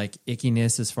sort of like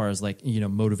ickiness as far as like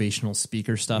motivational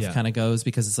speaker stuff kind of goes,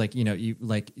 because it's like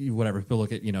whatever people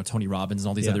look at Tony Robbins and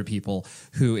all these other people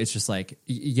who it's just like,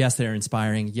 yes, they're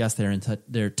inspiring, yes,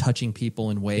 they're touching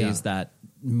people in ways that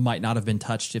might not have been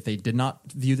touched if they did not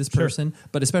view this person,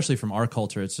 but especially from our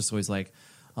culture, it's just always like,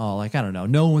 oh, like, I don't know,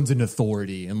 no one's an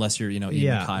authority unless you're, Ian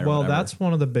MacKay or well, whatever. that's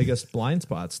one of the biggest blind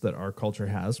spots that our culture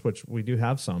has, which we do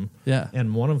have some. Yeah.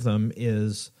 And one of them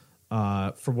is,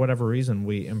 for whatever reason,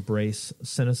 we embrace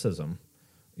cynicism,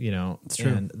 It's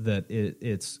true. and that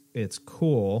it's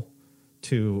cool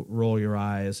to roll your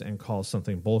eyes and call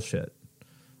something bullshit.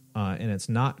 And it's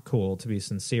not cool to be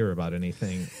sincere about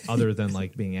anything other than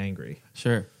like being angry.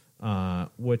 Sure.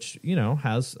 Which,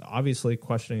 has obviously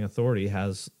questioning authority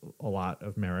has a lot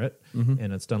of merit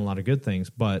and it's done a lot of good things,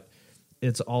 but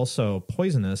it's also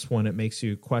poisonous when it makes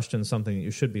you question something that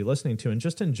you should be listening to. And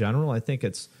just in general, I think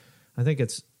it's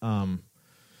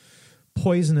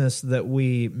poisonous that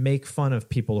we make fun of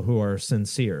people who are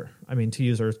sincere. I mean, to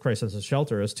use Earth Crisis as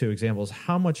Shelter as two examples,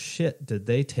 how much shit did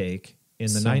they take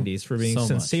in the 90s for being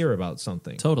sincere about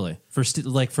something? Totally. For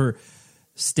for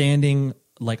standing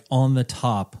like on the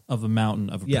top of a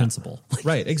mountain of a principle.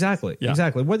 Right, exactly.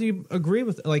 Exactly. Whether you agree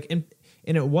with and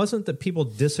it wasn't that people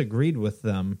disagreed with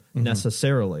them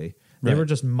necessarily. They were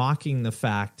just mocking the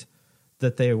fact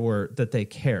that they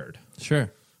cared.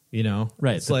 Sure.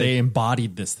 Right. That they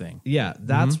embodied this thing. Yeah,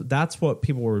 that's what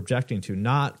people were objecting to,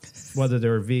 not whether they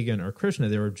were vegan or Krishna.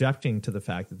 They were objecting to the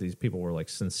fact that these people were like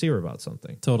sincere about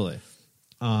something. Totally.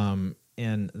 And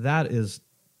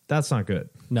that's not good.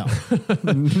 No.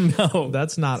 No.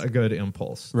 That's not a good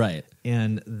impulse. Right.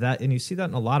 And you see that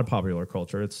in a lot of popular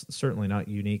culture. It's certainly not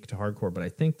unique to hardcore, but I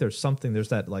think there's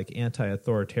that like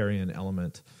anti-authoritarian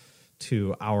element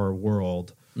to our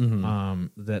world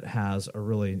that has a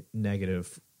really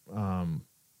negative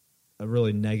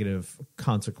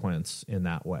consequence in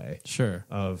that way. Sure.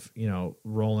 Of,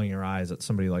 rolling your eyes at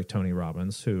somebody like Tony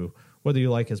Robbins, who, whether you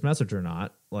like his message or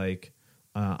not, like,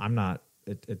 I'm not,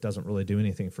 it doesn't really do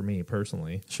anything for me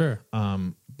personally. Sure.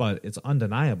 But it's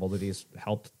undeniable that he's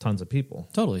helped tons of people.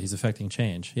 Totally. He's affecting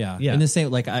change. Yeah. Yeah. In the same,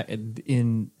 like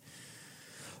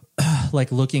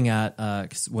looking at,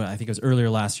 what I think it was earlier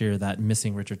last year, that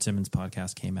Missing Richard Simmons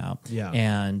podcast came out. Yeah.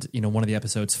 And, one of the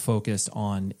episodes focused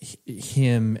on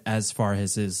him as far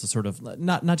as his sort of,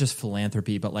 not just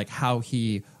philanthropy, but like how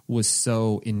he was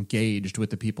so engaged with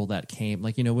the people that came,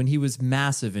 like, when he was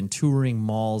massive and touring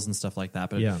malls and stuff like that.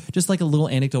 But just like a little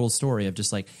anecdotal story of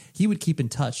just like, he would keep in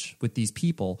touch with these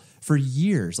people for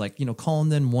years, like, calling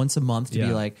them once a month to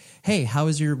be like, hey, how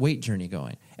is your weight journey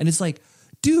going? And it's like,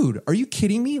 dude, are you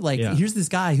kidding me? Like, here's this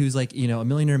guy who's like, a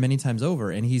millionaire many times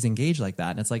over, and he's engaged like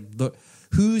that. And it's like,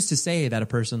 who's to say that a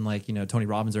person like, Tony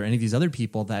Robbins or any of these other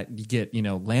people that get,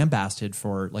 lambasted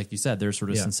for, like you said, their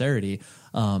sort of sincerity,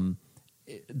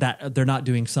 that they're not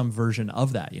doing some version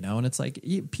of that, and it's like,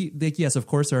 yes, of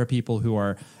course there are people who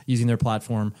are using their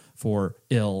platform for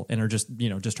ill and are just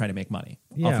trying to make money.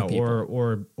 Yeah,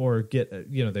 or get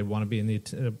they want to be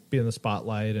in the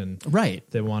spotlight, and right,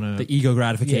 they want the ego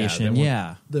gratification.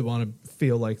 They want to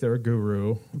feel like they're a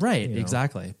guru. Right,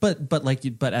 exactly. But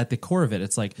at the core of it,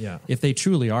 it's like if they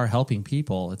truly are helping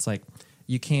people, it's like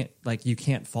you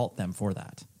can't fault them for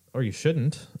that. or you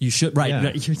shouldn't. You should, right? Yeah.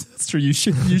 That's true. You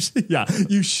should. Yeah,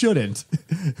 you shouldn't.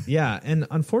 Yeah, and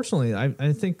unfortunately,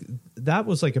 I think that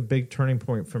was like a big turning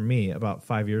point for me about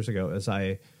 5 years ago, as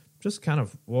I just kind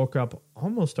of woke up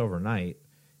almost overnight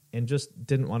and just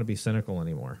didn't want to be cynical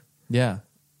anymore. Yeah,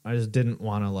 I just didn't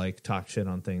want to like talk shit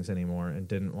on things anymore, and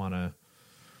didn't want to.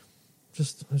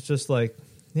 It's just like,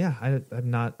 yeah, I'm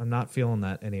not feeling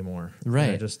that anymore. Right.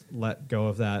 And I just let go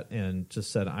of that and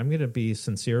just said, I'm going to be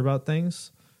sincere about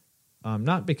things.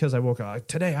 Not because I woke up like,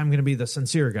 today I'm going to be the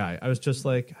sincere guy. I was just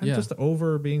like, I'm just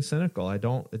over being cynical.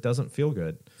 It doesn't feel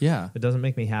good. Yeah. It doesn't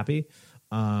make me happy.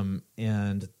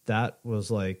 And that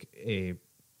was like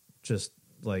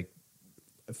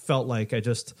felt like I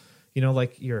just,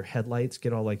 like your headlights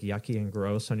get all like yucky and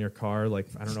gross on your car. Like,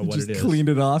 I don't know what just it is. Cleaned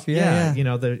it off. Yeah.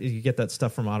 You get that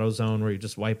stuff from AutoZone where you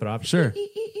just wipe it off. Sure.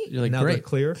 You're like, now great. they're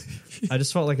clear. I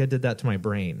just felt like I did that to my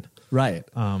brain. Right.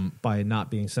 By not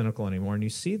being cynical anymore. And you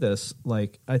see this,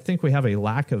 like, I think we have a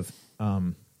lack of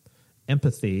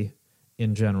empathy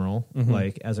in general,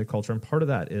 like as a culture. And part of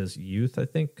that is youth, I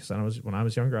think, because when I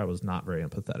was younger, I was not very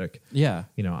empathetic. Yeah.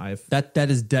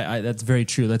 That's very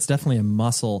true. That's definitely a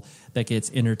muscle that gets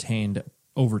entertained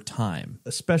over time.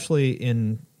 Especially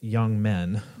in young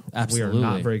men. Absolutely. We are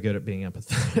not very good at being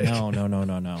empathetic.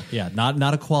 No. Yeah.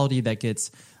 Not a quality that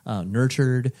gets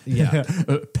nurtured,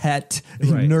 pet,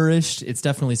 right. nourished. It's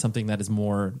definitely something that is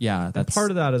more, that's part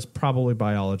of that is probably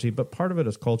biology, but part of it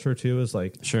is culture too, is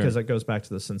like, because it goes back to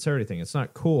the sincerity thing. It's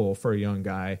not cool for a young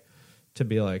guy to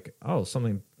be like, oh,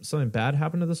 something bad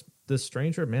happened to this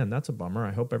stranger. Man, that's a bummer.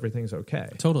 I hope everything's okay.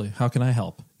 Totally. How can I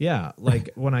help? Yeah. Like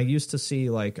when I used to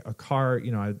see like a car,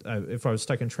 if I was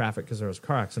stuck in traffic because there was a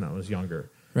car accident when I was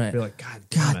younger, right. I'd be like, God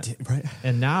damn it. Right.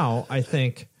 And now I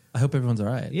think, I hope everyone's all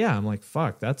right. Yeah, I'm like,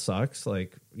 fuck, that sucks.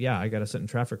 Like, yeah, I got to sit in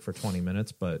traffic for 20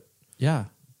 minutes, but yeah,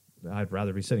 I'd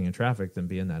rather be sitting in traffic than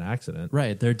be in that accident.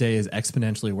 Right. Their day is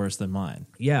exponentially worse than mine.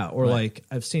 Yeah. Or like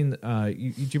I've seen, do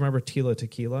you remember Tila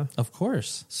Tequila? Of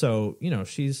course. So,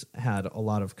 she's had a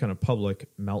lot of kind of public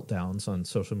meltdowns on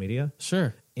social media.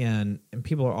 Sure. And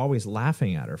people are always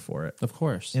laughing at her for it. Of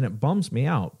course. And it bums me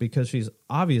out because she's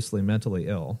obviously mentally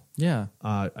ill. Yeah.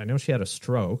 I know she had a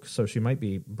stroke, so she might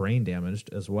be brain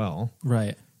damaged as well.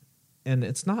 Right. And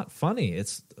it's not funny.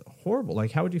 It's horrible.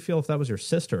 Like, how would you feel if that was your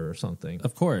sister or something?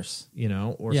 Of course.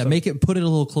 Or put it a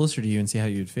little closer to you and see how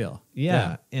you'd feel.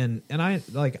 Yeah. And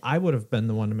I would have been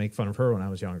the one to make fun of her when I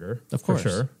was younger. Of course. For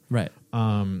sure. Right.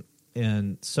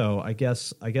 And so I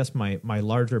guess my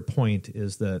larger point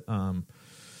is that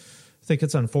I think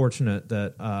it's unfortunate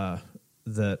that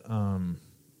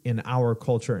in our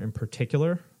culture in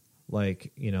particular,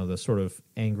 like, the sort of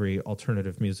angry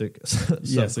alternative music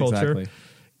yes, subculture, exactly.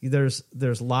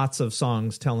 There's lots of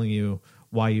songs telling you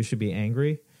why you should be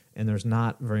angry, and there's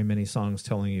not very many songs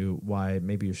telling you why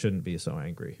maybe you shouldn't be so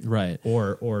angry. Right.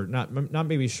 Or not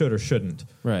maybe should or shouldn't.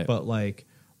 Right. But like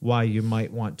why you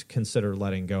might want to consider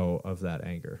letting go of that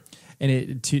anger.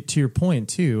 And to your point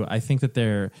too, I think that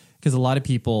because a lot of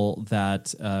people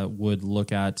that would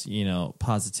look at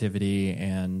positivity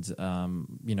and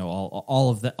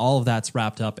all of that's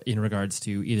wrapped up in regards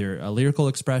to either a lyrical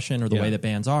expression or the way that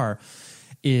bands are,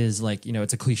 is like,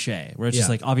 it's a cliche where it's just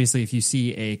like, obviously if you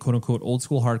see a quote unquote old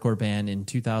school hardcore band in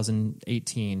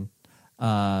 2018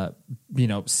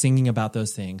 singing about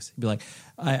those things, be like,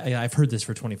 I've heard this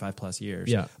for 25 plus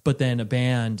years. Yeah. But then a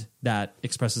band that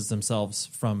expresses themselves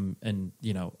from an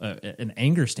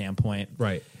anger standpoint,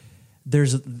 right? There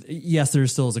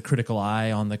still is a critical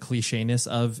eye on the clichéness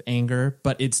of anger,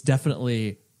 but it's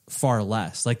definitely far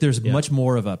less. Like there's much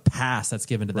more of a pass that's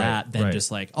given to that than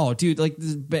just like, oh dude, like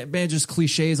this band just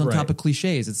cliches on top of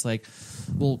cliches. It's like,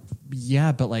 well,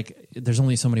 yeah, but like there's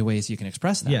only so many ways you can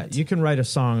express that. Yeah, you can write a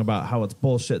song about how it's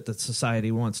bullshit that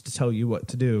society wants to tell you what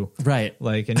to do. Right.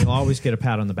 Like, and you'll always get a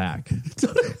pat on the back.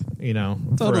 Totally.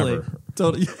 Forever.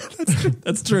 Totally.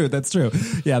 That's true.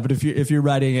 Yeah, but if you're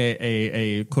writing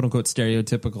a quote unquote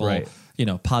stereotypical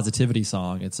positivity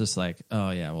song, it's just like, oh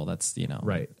yeah, well that's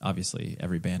right. Obviously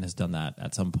every band has done that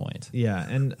at some point. Yeah,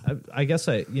 and I guess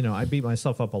I beat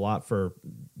myself up a lot for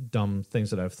dumb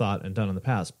things that I've thought and done in the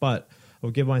past, but I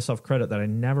would give myself credit that I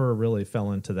never really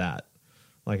fell into that.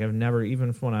 Like I've never,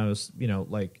 even when I was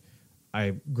like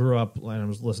I grew up and I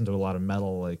was listening to a lot of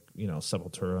metal, like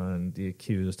Sepultura and The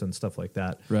Accused and stuff like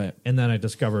that. Right. And then I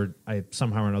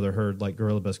somehow or another heard like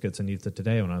Gorilla Biscuits and Youth of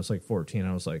Today when I was like 14.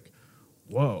 I was like,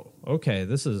 whoa, okay,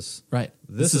 this is right.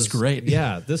 This is great.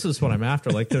 Yeah, this is what I'm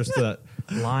after. Like there's that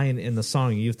line in the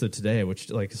song Youth of Today, which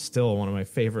like is still one of my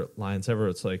favorite lines ever.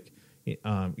 It's like,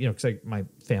 because my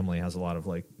family has a lot of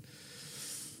like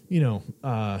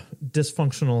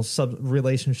dysfunctional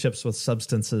relationships with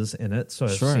substances in it. So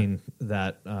I've seen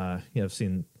that. I've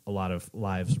seen a lot of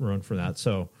lives ruined for that.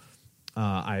 So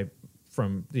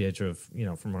from the age of,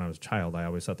 from when I was a child, I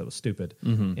always thought that was stupid.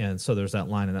 Mm-hmm. And so there's that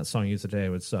line in that song you used today,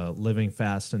 was living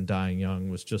fast and dying young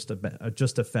was just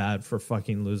a fad for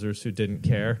fucking losers who didn't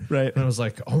care. Right. And I was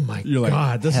like, oh my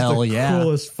God, this is the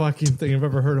coolest fucking thing I've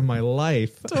ever heard in my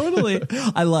life. Totally.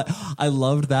 I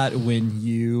loved that when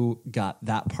you got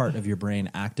that part of your brain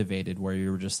activated where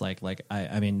you were just like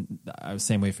I mean, I was the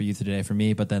same way for you today for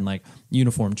me, but then like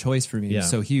Uniform Choice for me was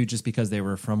so huge just because they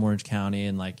were from Orange County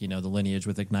and like, the lineage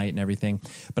with Ignite and everything.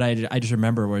 But I just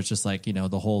remember where it's just like,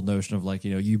 the whole notion of like,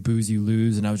 you booze, you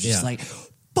lose. And I was just like,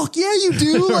 fuck yeah, you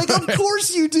do. Like, of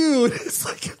course you do. It's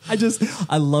like,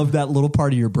 I love that little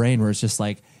part of your brain where it's just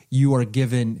like, you are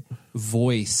given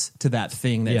voice to that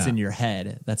thing that's in your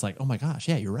head. That's like, oh my gosh,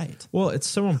 yeah, you're right. Well, it's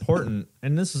so important.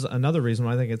 And this is another reason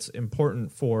why I think it's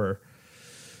important for,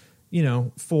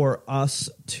 for us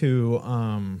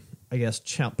to, I guess,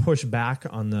 push back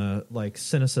on the like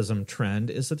cynicism trend,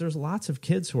 is that there's lots of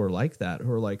kids who are like that, who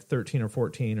are like 13 or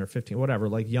 14 or 15, whatever,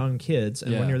 like young kids.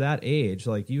 And when you're that age,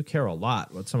 like you care a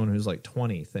lot what someone who's like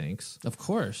 20 thinks. Of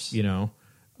course.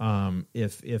 If the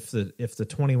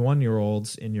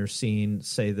 21-year-olds in your scene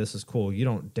say this is cool, you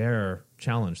don't dare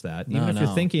challenge that. Even if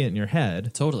you're thinking it in your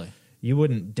head. Totally. You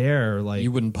wouldn't dare you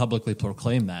wouldn't publicly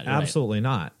proclaim that. Absolutely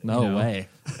not. No way.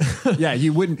 Yeah.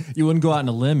 You wouldn't go out on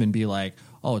a limb and be like,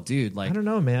 oh, dude, like, I don't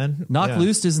know, man. Knocked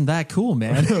Loose isn't that cool,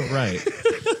 man. Right.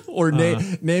 Or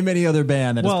name any other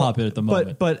band that is popular at the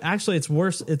moment. But actually, it's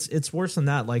worse. It's worse than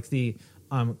that. Like the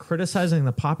criticizing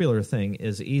the popular thing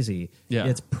is easy. Yeah.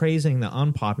 It's praising the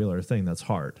unpopular thing that's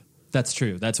hard. That's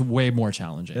true. That's way more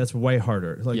challenging. That's way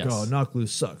harder. Like, oh, Knocked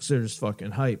Loose sucks. They're just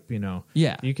fucking hype.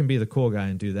 Yeah. You can be the cool guy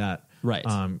and do that. Right.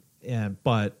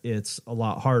 But it's a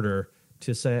lot harder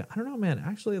to say, I don't know, man.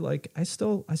 Actually, like, I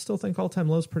still think All Time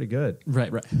Low is pretty good.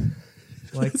 Right.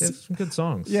 Like, there's some good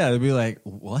songs. Yeah, they'd be like,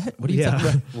 what? What are you talking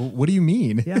about? What do you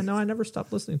mean? Yeah, no, I never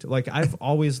stopped listening to. Like, I've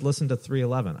always listened to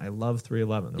 311. I love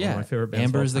 311. They're one of my favorite bands.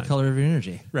 Amber is the color of your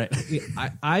energy. Right.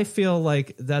 I feel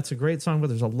like that's a great song, but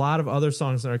there's a lot of other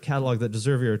songs in our catalog that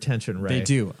deserve your attention, Ray. They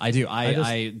do. I do.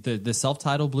 The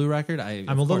self-titled Blue record,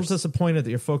 I'm a little disappointed that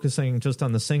you're focusing just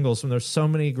on the singles when there's so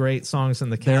many great songs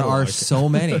in the catalog. There are so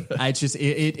many.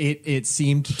 It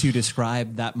seemed to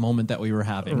describe that moment that we were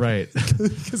having. Right.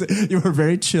 Because you were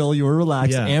very chill, you were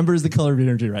relaxed. Yeah. Amber is the color of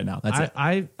energy right now. That's it.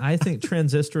 I think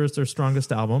Transistor is their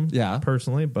strongest album. Yeah.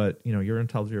 Personally, but you're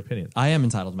entitled to your opinion. I am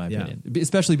entitled to my opinion,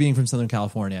 especially being from Southern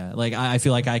California. Like I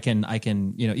feel like I can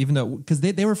even though because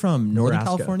they were from Northern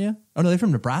California. Oh no, they're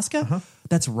from Nebraska. Uh-huh.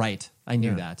 That's right. I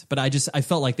knew that, but I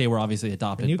felt like they were obviously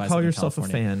adopted. And you by call Southern yourself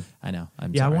California. A fan? I know.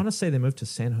 I'm sorry. I want to say they moved to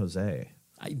San Jose.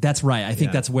 That's right. I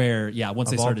think that's where. Yeah,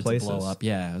 once they started to blow up.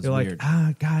 Yeah, it was weird.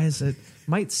 Like, guys, it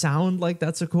might sound like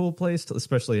that's a cool place,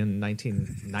 especially in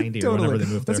 1990 or whenever they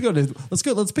moved there.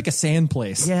 Let's pick a sand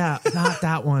place. Yeah, not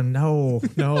that one. No.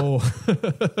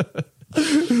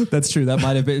 That's true. That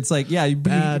might have been. It's like,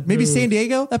 maybe San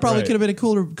Diego. That probably could have been a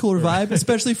cooler vibe,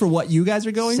 especially for what you guys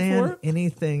are going for.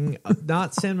 Anything,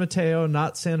 not San Mateo,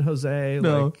 not San Jose.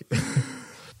 No.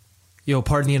 Yo,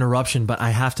 pardon the interruption, but I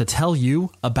have to tell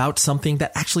you about something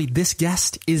that actually this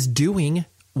guest is doing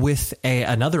with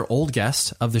another old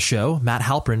guest of the show, Matt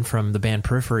Halprin from the band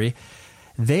Periphery.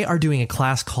 They are doing a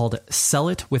class called Sell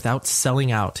It Without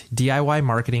Selling Out, DIY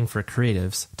Marketing for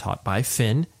Creatives, taught by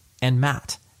Finn and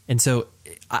Matt. And so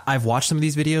I've watched some of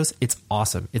these videos. It's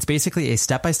awesome. It's basically a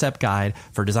step-by-step guide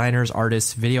for designers,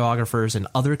 artists, videographers, and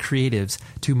other creatives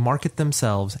to market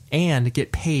themselves and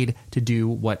get paid to do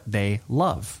what they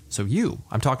love. So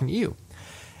I'm talking to you.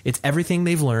 It's everything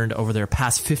they've learned over their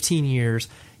past 15 years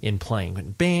in playing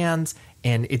in bands,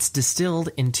 and it's distilled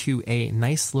into a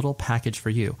nice little package for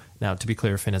you. Now, to be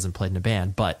clear, Finn hasn't played in a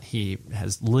band, but he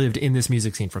has lived in this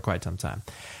music scene for quite some time.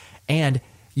 And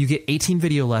you get 18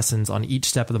 video lessons on each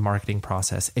step of the marketing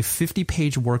process, a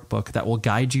 50-page workbook that will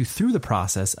guide you through the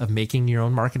process of making your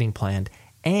own marketing plan,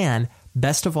 and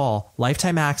best of all,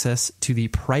 lifetime access to the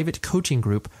private coaching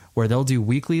group where they'll do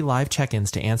weekly live check-ins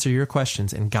to answer your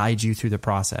questions and guide you through the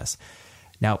process.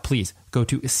 Now, please go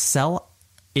to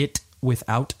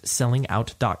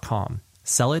sellitwithoutsellingout.com,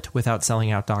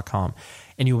 sellitwithoutsellingout.com,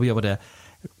 and you'll be able to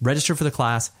register for the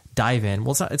class, dive in.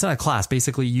 Well, it's not a class.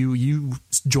 Basically, you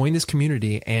join this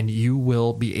community and you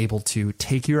will be able to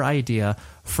take your idea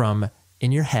from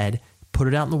in your head, put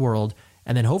it out in the world,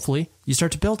 and then hopefully you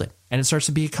start to build it and it starts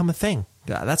to become a thing.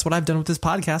 That's what I've done with this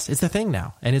podcast. It's the thing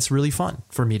now, and it's really fun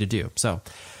for me to do. So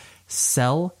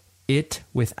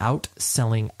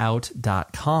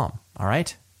sellitwithoutsellingout.com. All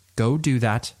right. Go do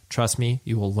that. Trust me,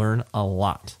 you will learn a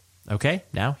lot. Okay,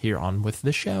 now here on with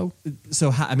the show.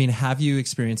 So, I mean, have you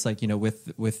experienced like,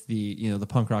 with the, the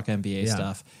punk rock MBA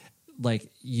stuff, like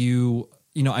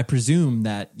I presume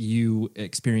that you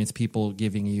experience people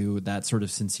giving you that sort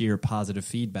of sincere, positive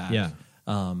feedback,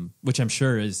 which I'm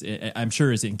sure is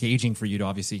engaging for you to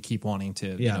obviously keep wanting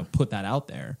to, put that out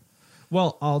there.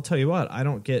 Well, I'll tell you what, I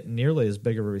don't get nearly as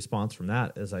big of a response from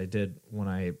that as I did when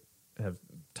I have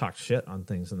talked shit on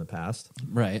things in the past.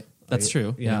 Right. That's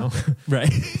true. You know?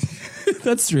 Right.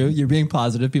 That's true. You're being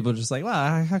positive. People are just like,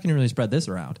 well, how can you really spread this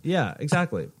around? Yeah,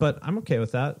 exactly. But I'm okay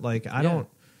with that. Like, I don't,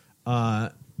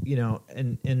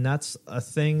 and that's a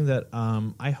thing that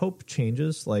I hope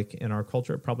changes, like, in our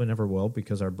culture. It probably never will,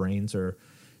 because our brains are,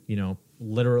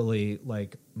 literally,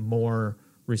 like, more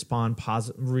respond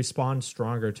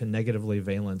stronger to negatively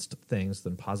valenced things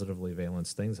than positively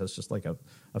valenced things. That's just like a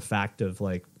fact of,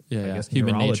 like, I guess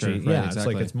human neurology. nature. Right, It's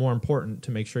like it's more important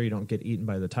to make sure you don't get eaten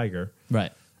by the tiger.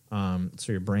 Right.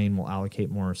 So your brain will allocate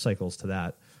more cycles to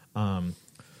that.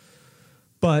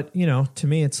 But to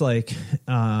me, it's like,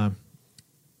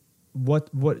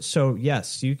 so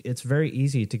yes, it's very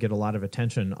easy to get a lot of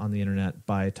attention on the internet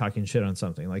by talking shit on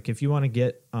something. Like, if you want to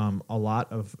get a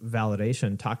lot of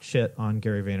validation, talk shit on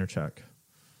Gary Vaynerchuk.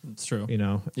 It's true.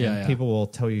 And people will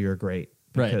tell you you're great.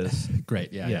 Because, right.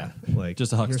 Great. Yeah. Like,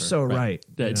 just a huckster. You're so right.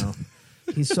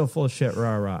 He's so full of shit.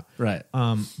 Rah, rah. Right.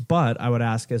 But I would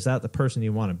ask, is that the person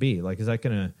you want to be? Like, is that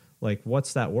going to, like,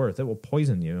 what's that worth? It will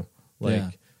poison you.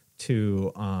 Like,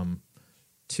 to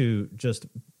just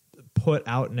put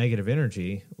out negative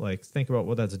energy. Like, think about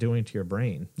what that's doing to your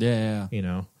brain. Yeah.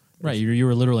 Right. You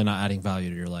were literally not adding value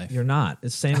to your life. You're not.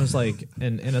 It's same as like,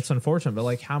 and it's unfortunate, but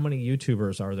like, how many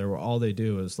YouTubers are there where all they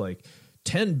do is like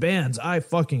 10 bands I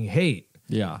fucking hate.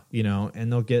 Yeah. And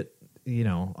they'll get,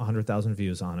 100,000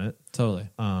 views on it. Totally.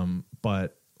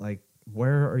 But like,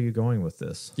 where are you going with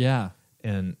this? Yeah.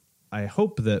 And I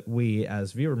hope that we,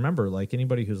 as viewers, remember, like,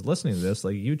 anybody who's listening to this,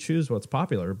 like, you choose what's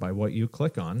popular by what you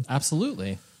click on.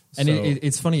 Absolutely. And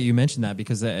it's funny you mentioned that,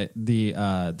 because there's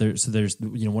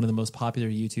one of the most popular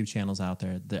YouTube channels out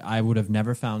there that I would have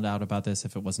never found out about this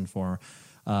if it wasn't for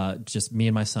just me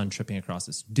and my son tripping across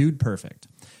this. Dude Perfect.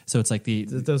 So it's like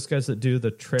those guys that do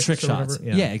the trick shots.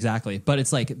 Yeah, exactly. But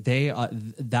it's like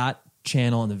that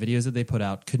channel and the videos that they put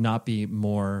out could not be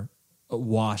more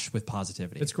awash with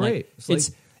positivity. It's great. Like,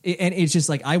 and it's just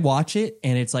like, I watch it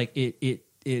and it's like it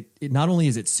not only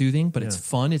is it soothing, but it's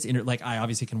fun. It's like, I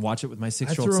obviously can watch it with my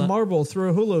 6-year-old son. I threw a marble through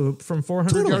a hula hoop from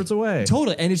 400 yards away.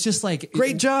 Totally. And it's just like,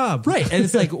 great job. Right. And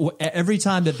it's like every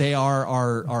time that they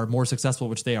are more successful,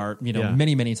 which they are,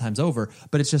 many, many times over,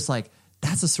 but it's just like,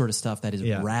 that's the sort of stuff that is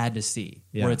rad to see,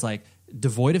 where it's like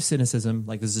devoid of cynicism.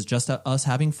 Like, this is just us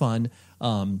having fun.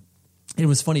 It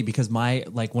was funny because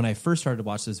when I first started to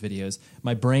watch those videos,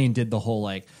 my brain did the whole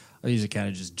like, these are kind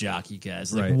of just jockey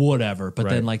guys, like whatever. But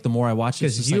then, like, the more I watched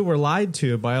it, because you were lied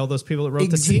to by all those people that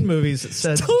wrote the teen movies that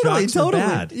said jocks are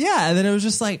bad. Yeah, and then it was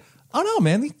just like, oh no,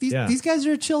 man, these guys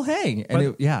are a chill hang.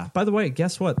 And by the way,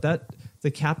 guess what?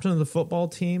 The captain of the football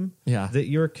team, that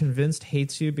you're convinced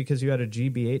hates you because you had a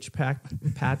GBH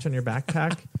patch on your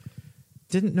backpack,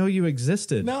 didn't know you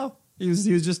existed. No, he was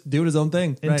just doing his own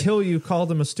thing until you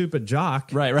called him a stupid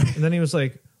jock. Right. And then he was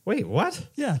like, wait, what?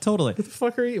 Yeah, totally. What the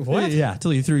fuck are you? What? Yeah,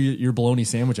 until you threw your bologna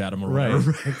sandwich at him or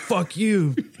whatever. Like, fuck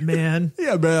you, man.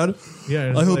 Yeah, man.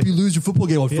 Yeah, I hope you lose your football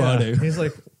game on Friday. He's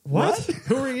like, what?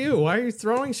 Who are you? Why are you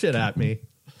throwing shit at me?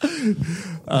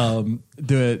 The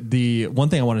one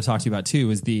thing I want to talk to you about too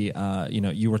is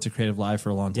you worked at Creative Live for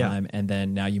a long time, and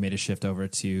then now you made a shift over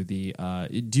to the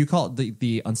do you call it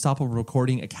the Unstoppable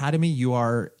Recording Academy?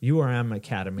 URM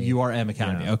Academy. URM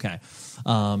Academy. Yeah. Okay.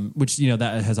 Which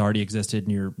that has already existed,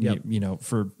 and you're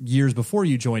for years before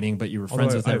you joining, but you were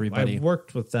friends with everybody. I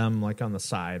worked with them like on the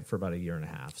side for about a year and a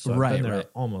half, so I've been there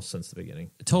almost since the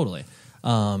beginning. Totally.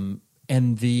 And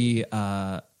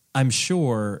I'm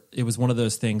sure it was one of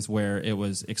those things where it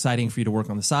was exciting for you to work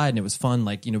on the side and it was fun.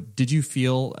 Like, did you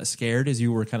feel scared as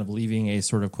you were kind of leaving a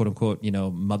sort of quote unquote,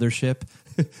 mothership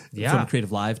from Creative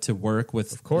Live to work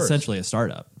with essentially a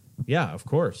startup? Yeah, of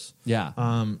course. Yeah.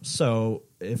 So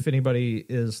if anybody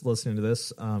is listening to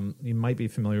this, you might be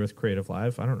familiar with Creative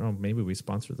Live. I don't know. Maybe we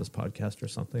sponsored this podcast or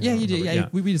something. Yeah, you did. Yeah,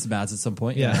 we did some ads at some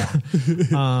point.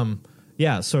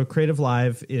 Yeah. So Creative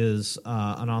Live is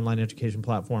an online education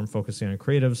platform focusing on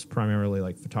creatives, primarily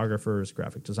like photographers,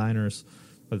 graphic designers,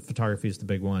 but photography is the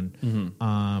big one.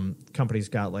 Mm-hmm. Company's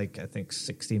got like, I think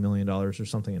 $60 million or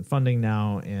something in funding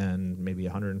now, and maybe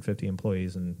 150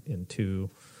 employees in two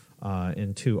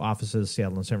offices,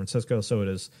 Seattle and San Francisco. So it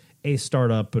is a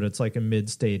startup, but it's like a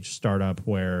mid-stage startup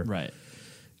where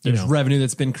There's revenue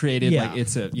that's been created. Yeah. Like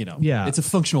it's a, Yeah. it's a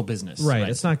functional business. Right.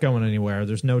 It's not going anywhere.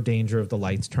 There's no danger of the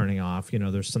lights turning off.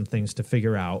 There's some things to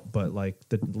figure out, but like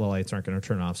the lights aren't going to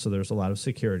turn off. So there's a lot of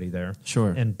security there. Sure.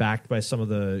 And backed by some of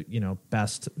the,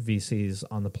 best VCs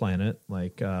on the planet,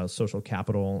 like Social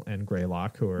Capital and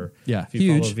Greylock, who are, if you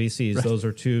huge. follow VCs, Right. those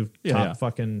are two top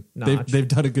fucking notch. They've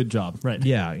done a good job. Right.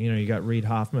 Yeah. You got Reid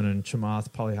Hoffman and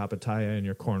Chamath Palihapitiya in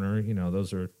your corner.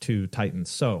 Those are two titans.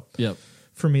 So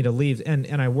for me to leave,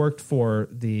 and I worked for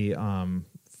the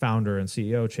founder and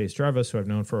CEO, Chase Jarvis, who I've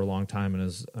known for a long time and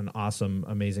is an awesome,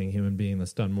 amazing human being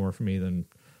that's done more for me than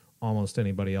almost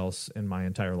anybody else in my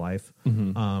entire life.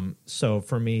 So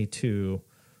for me to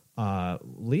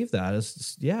leave that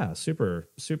is, super,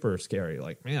 super scary.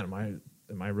 Like, man,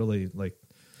 am I really like...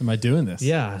 Am I doing this?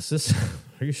 Yeah. Is this...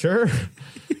 Are you sure?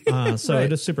 So Right.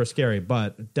 it is super scary,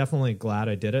 but definitely glad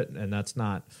I did it. And that's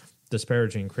not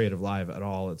disparaging Creative Live at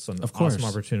all. It's an awesome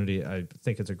opportunity. I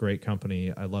think it's a great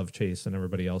company. I love Chase and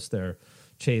everybody else there.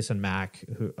 Chase and Mac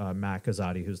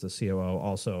Azadi, who's the COO,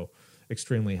 also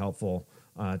extremely helpful.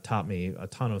 Taught me a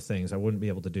ton of things. I wouldn't be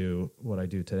able to do what I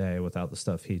do today without the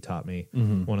stuff he taught me.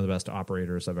 One of the best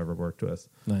operators I've ever worked with.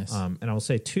 Nice. And I will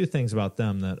say two things about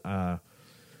them that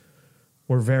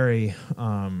were very...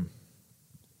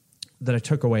 that I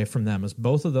took away from them is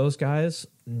both of those guys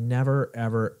never,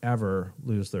 ever, ever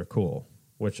lose their cool,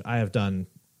 which I have done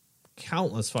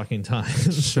countless fucking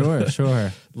times.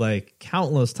 Sure. Like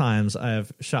countless times I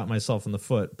have shot myself in the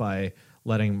foot by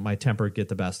letting my temper get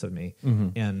the best of me.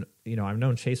 And, I've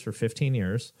known Chase for 15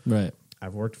 years. Right.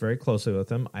 I've worked very closely with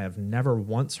him. I have never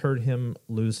once heard him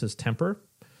lose his temper.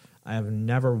 I have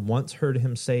never once heard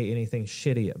him say anything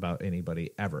shitty about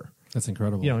anybody ever. That's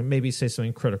incredible. Maybe say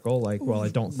something critical, like, well, I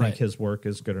don't think his work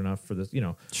is good enough for this,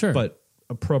 Sure. But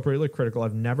appropriately critical.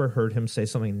 I've never heard him say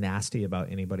something nasty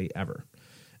about anybody ever.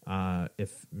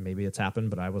 If maybe it's happened,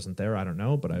 but I wasn't there, I don't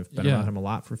know. But I've been around him a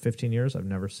lot for 15 years. I've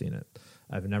never seen it.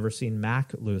 I've never seen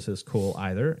Mac lose his cool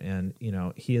either. And,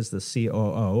 he is the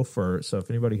COO so if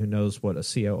anybody who knows what a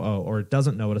COO or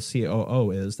doesn't know what a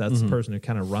COO is, that's the person who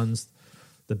kind of runs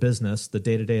the business, the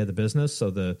day-to-day of the business. So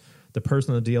the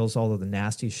person that deals all of the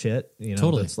nasty shit,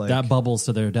 totally. That's like, that bubbles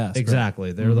to their desk. Exactly.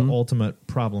 Right? They're the ultimate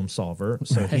problem solver.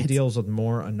 So he Right. deals with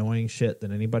more annoying shit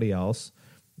than anybody else.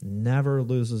 Never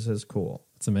loses his cool.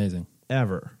 It's amazing.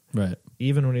 Ever. Right.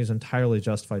 Even when he's entirely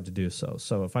justified to do so.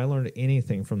 So if I learned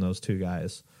anything from those two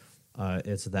guys,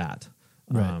 it's that.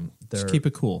 Right. Just keep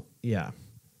it cool. Yeah.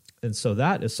 And so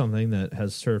that is something that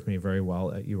has served me very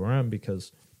well at URM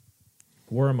because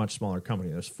we're a much smaller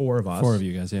company. There's four of us. 4 of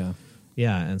you guys, yeah.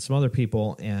 Yeah, and some other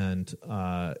people, and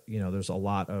there's a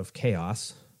lot of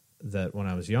chaos that when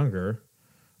I was younger,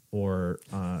 or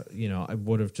I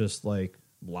would have just like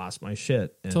lost my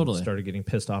shit and started getting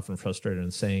pissed off and frustrated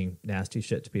and saying nasty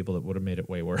shit to people that would have made it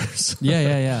way worse.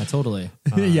 Yeah, totally.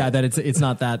 That it's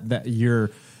not that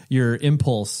your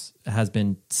impulse has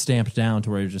been stamped down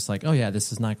to where you're just like, oh yeah,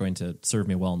 this is not going to serve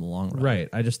me well in the long run. Right.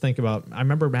 I just think about. I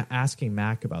remember asking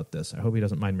Mac about this. I hope he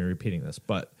doesn't mind me repeating this,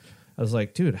 but I was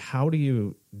like, dude, how do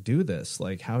you do this?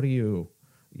 Like, how do you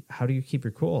keep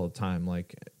your cool all the time?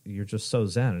 Like, you're just so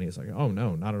zen. And he's like, oh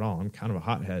no, not at all. I'm kind of a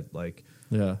hothead. Like,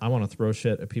 I want to throw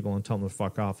shit at people and tell them to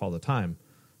fuck off all the time,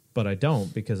 but I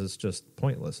don't because it's just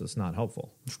pointless. It's not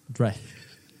helpful. Right.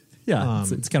 Yeah.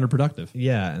 It's counterproductive.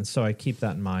 Yeah. And so I keep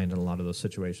that in mind in a lot of those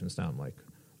situations now. I'm like,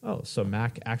 oh, so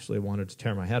Mac actually wanted to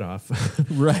tear my head off.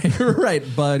 right.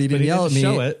 But he didn't yell at me.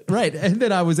 Show it. Right. And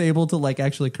then I was able to like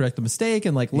actually correct the mistake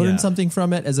and like learn something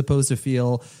from it as opposed to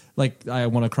feel like I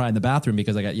want to cry in the bathroom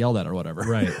because I got yelled at or whatever.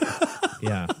 Right.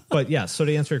 Yeah. But yeah, so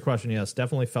to answer your question, yes,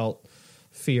 definitely felt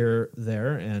fear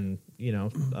there. And,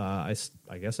 I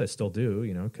guess I still do,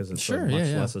 because it's a much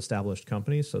less established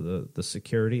company. So the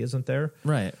security isn't there.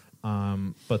 Right.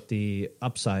 But the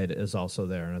upside is also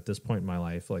there. And at this point in my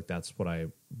life, like that's what I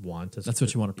want. That's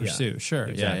what you want to pursue. Yeah, sure.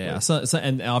 exactly. Yeah. So,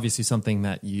 and obviously something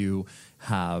that you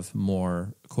have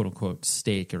more quote unquote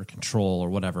stake or control or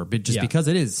whatever, but just because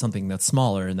it is something that's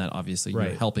smaller and that obviously you're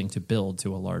helping to build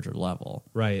to a larger level.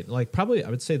 Right. Like probably I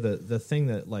would say the thing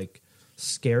that like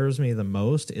scares me the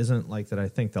most isn't like that I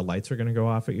think the lights are going to go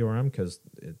off at URM because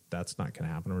that's not going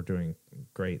to happen. We're doing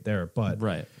great there. But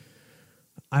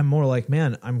I'm more like,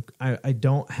 man, I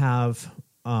don't have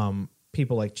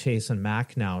people like Chase and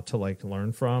Mac now to like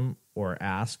learn from or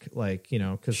ask, like,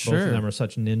 because both of them are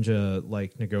such ninja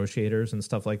like negotiators and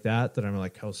stuff like that I'm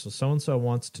like, oh, so and so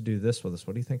wants to do this with us.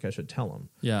 What do you think I should tell them?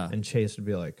 Yeah. And Chase would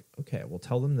be like, okay, we'll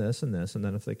tell them this and this, and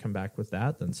then if they come back with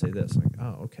that, then say this. Like,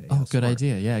 oh, okay. Oh, good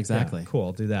idea. Yeah, exactly. Yeah, cool.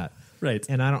 I'll do that. Right.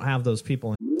 And I don't have those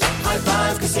people. High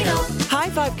Five Casino. High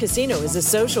Five Casino is a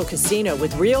social casino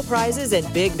with real prizes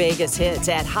and big Vegas hits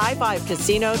at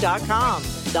highfivecasino.com.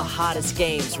 The hottest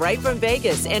games right from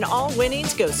Vegas, and all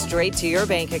winnings go straight to your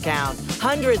bank account.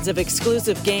 Hundreds of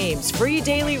exclusive games, free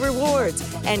daily rewards,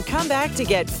 and come back to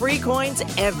get free coins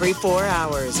every 4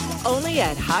 hours. Only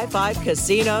at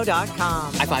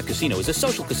highfivecasino.com. High Five Casino is a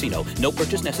social casino. No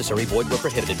purchase necessary. Void where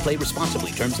prohibited. Play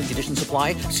responsibly. Terms and conditions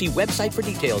apply. See website for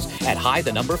details at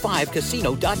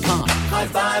high5casino.com. High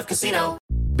Five Casino.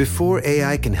 Before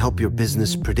AI can help your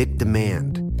business predict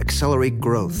demand, accelerate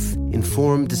growth,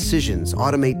 inform decisions,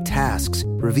 automate tasks,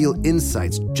 reveal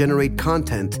insights, generate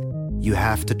content, you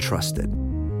have to trust it.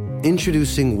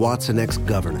 Introducing Watson X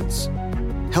Governance,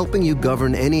 helping you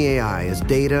govern any AI as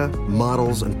data,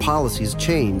 models, and policies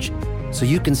change so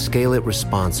you can scale it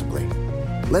responsibly.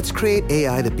 Let's create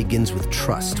AI that begins with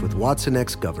trust with Watson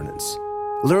X Governance.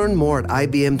 Learn more at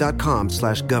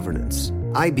ibm.com/governance.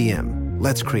 IBM,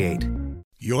 let's create.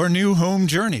 Your new home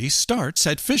journey starts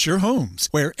at Fisher Homes,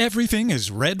 where everything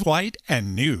is red, white,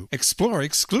 and new. Explore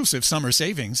exclusive summer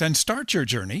savings and start your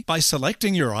journey by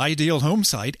selecting your ideal home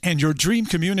site and your dream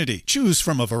community. Choose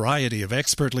from a variety of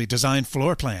expertly designed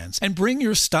floor plans and bring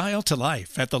your style to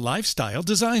life at the Lifestyle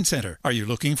Design Center. Are you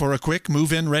looking for a quick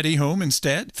move-in ready home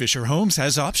instead? Fisher Homes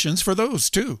has options for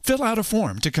those too. Fill out a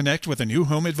form to connect with a new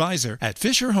home advisor at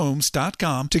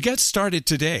fisherhomes.com to get started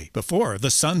today before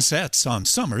the sun sets on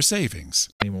summer savings.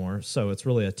 Anymore. So it's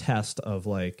really a test of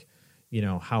like,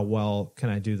 how well can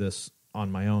I do this on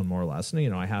my own, more or less.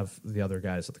 And, I have the other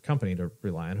guys at the company to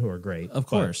rely on who are great. Of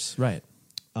course. Right.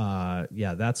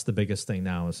 Yeah, that's the biggest thing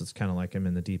now is it's kind of like I'm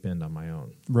in the deep end on my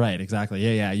own. Right.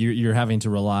 Exactly. Yeah. You're having to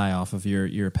rely off of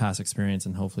your past experience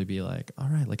and hopefully be like, all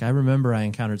right, like I remember I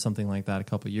encountered something like that a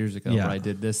couple of years ago where I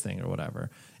did this thing or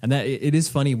whatever. And that it is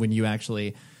funny when you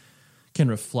actually can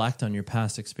reflect on your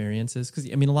past experiences, because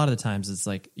a lot of the times it's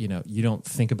like you don't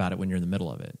think about it when you're in the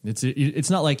middle of it. It's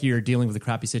not like you're dealing with a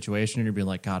crappy situation and you're being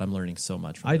like, God, I'm learning so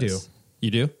much from this. Do.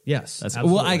 You do? Yes. That's,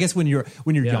 well, I guess when you're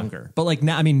younger, but like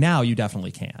now, now you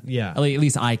definitely can. Yeah. At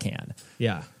least I can.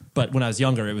 Yeah. But when I was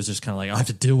younger, it was just kind of like I have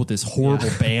to deal with this horrible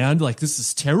band. Like this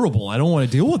is terrible. I don't want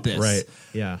to deal with this. Right.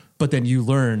 Yeah. But then you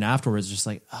learn afterwards, just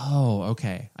like, oh,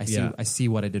 okay, I see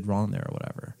what I did wrong there or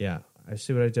whatever. Yeah. I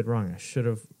see what I did wrong. I should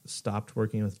have stopped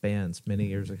working with bands many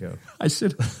years ago. I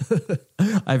should.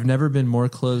 I've never been more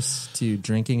close to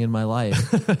drinking in my life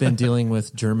than dealing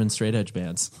with German straight edge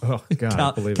bands. Oh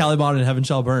God, Caliban and Heaven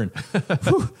Shall Burn.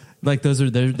 Like those are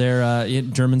they're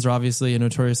Germans are obviously a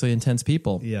notoriously intense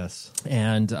people. Yes,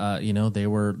 and they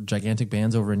were gigantic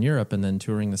bands over in Europe, and then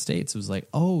touring the States. It was like,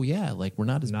 oh yeah, like we're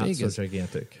not as big so as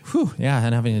gigantic. Whew, yeah,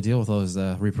 and having to deal with those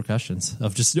repercussions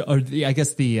of I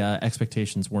guess the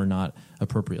expectations were not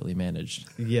appropriately managed.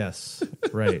 Yes,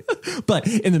 right. But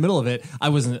in the middle of it, I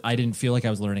didn't feel like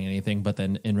I was learning anything. But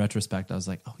then in retrospect, I was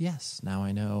like, oh yes, now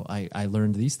I know. I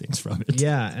learned these things from it.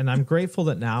 Yeah, and I'm grateful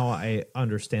that now I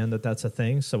understand that that's a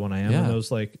thing. So when I am in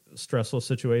those like stressful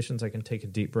situations, I can take a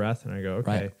deep breath and I go,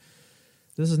 okay,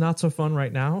 this is not so fun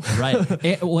right now. Right.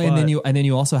 And then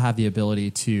you also have the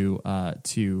ability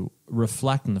to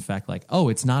reflect on the fact like, oh,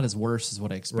 it's not as worse as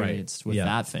what I experienced with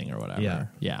that thing or whatever.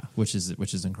 Yeah. Which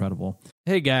is incredible.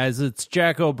 Hey guys, it's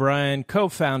Jack O'Brien,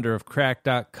 co-founder of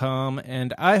Crack.com,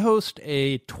 and I host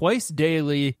a twice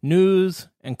daily news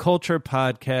and culture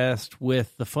podcast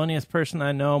with the funniest person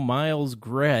I know, Miles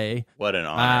Gray. What an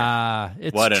honor.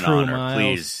 It's what an true, honor.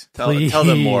 Miles. Please. Tell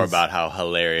them more about how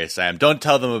hilarious I am. Don't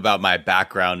tell them about my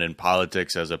background in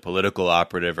politics as a political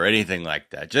operative or anything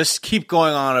like that. Just keep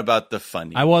going on about the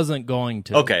funny. I wasn't going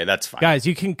to. Okay, that's fine. Guys,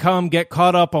 you can come get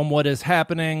caught up on what is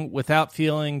happening without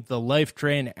feeling the life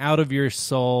drain out of your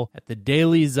soul at the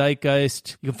Daily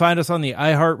Zeitgeist. You can find us on the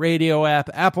iHeartRadio app,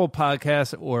 Apple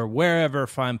Podcasts, or wherever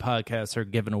fine podcasts are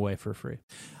given away for free.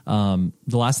 The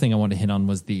last thing I wanted to hit on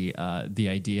was the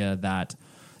idea that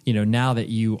now that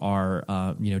you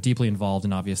are deeply involved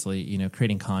in obviously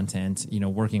creating content,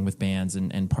 working with bands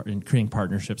and creating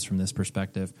partnerships from this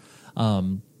perspective.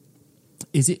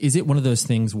 Is it one of those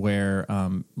things where,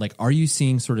 are you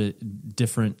seeing sort of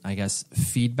different, I guess,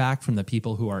 feedback from the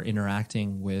people who are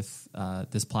interacting with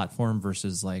this platform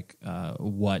versus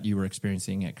what you were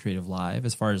experiencing at Creative Live,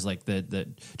 as far as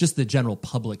the general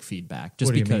public feedback?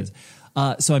 Just what because,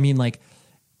 so I mean,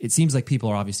 it seems like people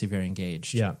are obviously very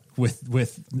engaged. With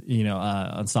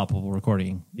Unstoppable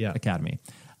Recording Academy.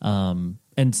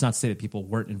 And it's not to say that people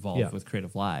weren't involved with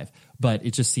Creative Live, but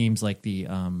it just seems like the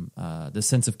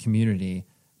sense of community,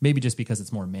 maybe just because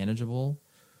it's more manageable.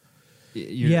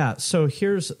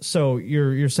 So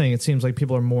you're saying it seems like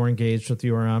people are more engaged with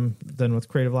URM than with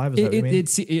Creative Live. Is that what you mean?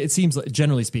 It seems like,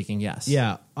 generally speaking, yes.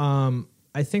 Yeah.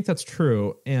 I think that's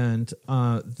true. And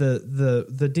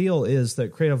the deal is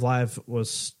that Creative Live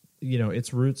was,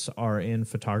 its roots are in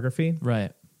photography.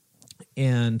 Right.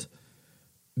 And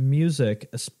music,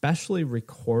 especially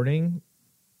recording,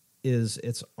 is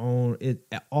its own.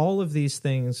 All of these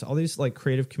things, all these like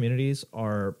creative communities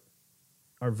are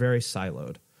very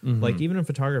siloed. Mm-hmm. Like even in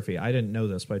photography, I didn't know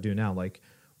this, but I do now. Like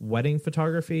wedding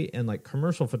photography and like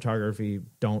commercial photography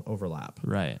don't overlap.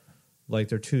 Right. Like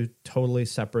they're two totally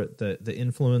separate. The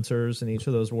influencers in each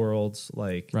of those worlds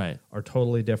are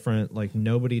totally different. Like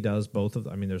nobody does both of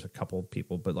them. I mean, there's a couple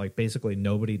people, but like basically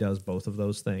nobody does both of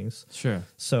those things. Sure.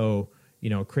 So,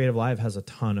 Creative Live has a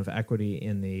ton of equity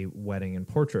in the wedding and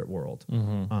portrait world,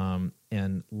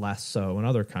 and less so in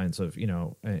other kinds of,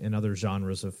 in other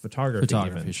genres of photography.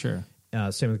 Photography, sure.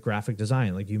 Same with graphic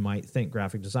design. Like you might think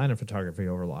graphic design and photography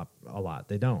overlap a lot.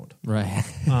 They don't. Right.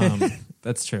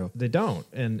 That's true. They don't.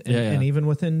 And even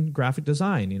within graphic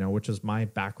design, which is my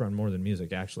background more than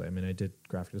music, actually. I mean, I did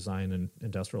graphic design and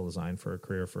industrial design for a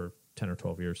career for 10 or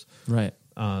 12 years. Right.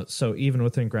 So even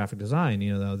within graphic design,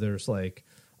 there's like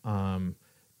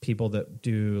people that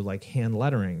do like hand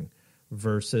lettering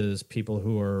versus people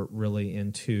who are really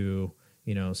into,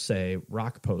 say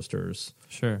rock posters.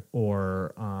 Sure.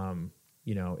 Or,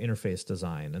 interface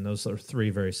design. And those are three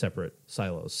very separate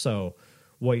silos. So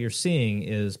what you're seeing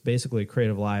is basically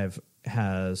Creative Live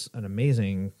has an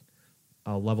amazing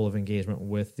level of engagement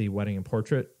with the wedding and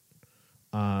portrait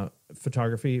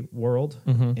photography world,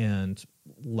 and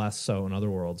less so in other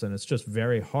worlds. And it's just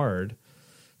very hard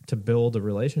to build a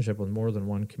relationship with more than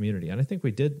one community. And I think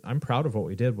we did. I'm proud of what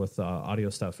we did with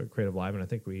audio stuff at Creative Live, and I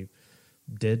think we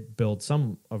did build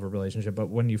some of a relationship. But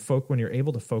when you're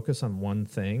able to focus on one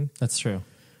thing, that's true.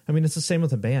 I mean, it's the same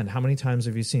with a band. How many times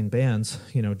have you seen bands,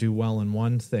 do well in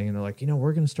one thing, and they're like,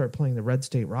 we're going to start playing the Red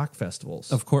State Rock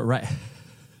Festivals? Of course, right.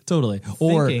 Totally.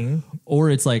 Or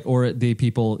it's like, or the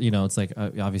people, it's like,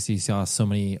 obviously you saw so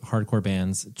many hardcore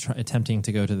bands attempting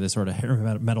to go to this sort of hair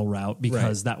metal route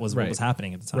because that was what was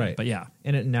happening at the time. Right. But yeah.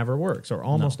 And it never works, or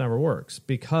almost never works,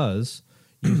 because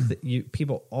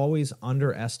people always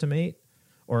underestimate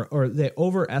or they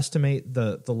overestimate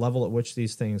the level at which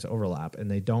these things overlap, and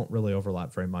they don't really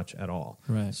overlap very much at all.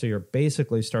 Right. So you're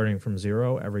basically starting from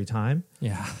zero every time.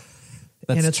 Yeah.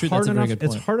 And it's hard enough.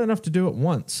 It's hard enough to do it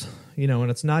once,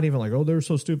 and it's not even like, oh, they're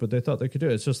so stupid they thought they could do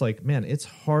it. It's just like, man, it's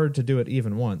hard to do it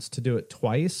even once. To do it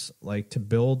twice, like to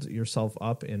build yourself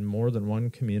up in more than one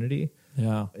community,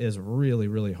 is really,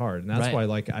 really hard. And that's why,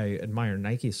 like, I admire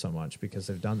Nike so much, because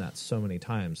they've done that so many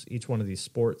times. Each one of these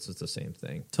sports is the same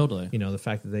thing. Totally. The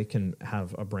fact that they can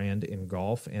have a brand in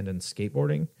golf and in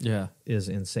skateboarding, is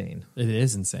insane. It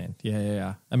is insane.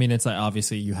 Yeah. I mean, it's like,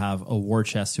 obviously you have a war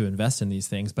chest to invest in these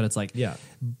things, but it's like,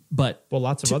 but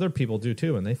lots of other people do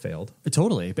too, and they failed.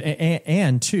 Totally.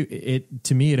 And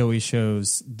to me, it always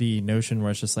shows the notion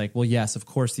where it's just like, well, yes, of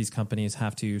course these companies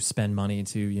have to spend money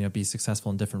to, be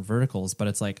successful in different verticals, but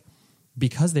it's like,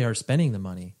 because they are spending the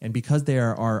money and because they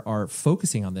are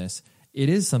focusing on this, it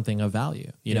is something of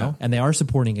value, you know, and they are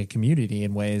supporting a community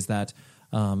in ways that,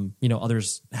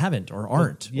 others haven't or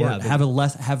aren't, or have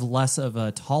less of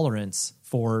a tolerance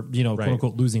for, quote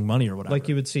unquote, losing money or whatever. Like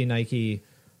you would see Nike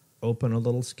open a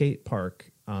little skate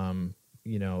park,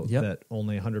 that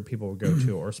only 100 people would go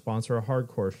to, or sponsor a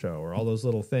hardcore show, or all those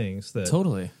little things that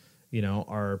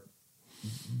are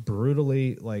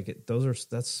brutally like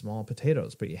that's small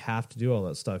potatoes, but you have to do all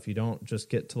that stuff. You don't just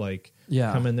get to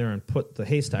come in there and put the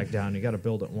haystack down. You got to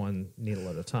build it one needle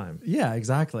at a time. Yeah,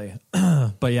 exactly.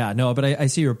 But I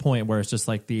see your point where it's just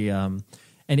like the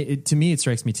and to me, it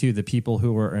strikes me too, the people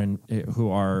who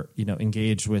are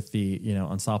engaged with the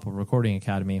Unstoppable Recording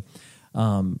Academy.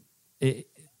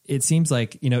 It seems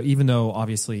like, even though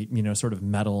obviously, sort of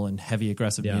metal and heavy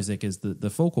aggressive music is the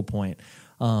focal point,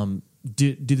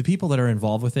 do the people that are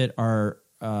involved with it are,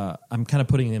 I'm kind of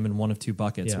putting them in one of two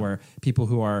buckets, where people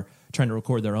who are trying to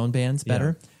record their own bands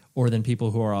better, or then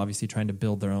people who are obviously trying to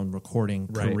build their own recording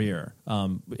career.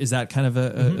 Is that kind of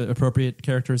a appropriate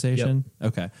characterization?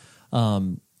 Yep. Okay.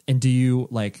 And do you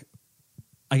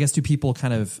do people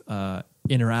kind of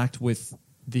interact with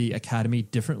the Academy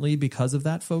differently because of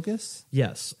that focus?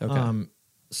 Yes. Okay.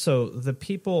 So the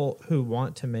people who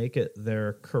want to make it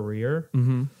their career,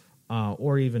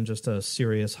 or even just a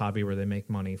serious hobby where they make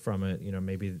money from it,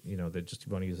 maybe, they just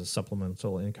want to use a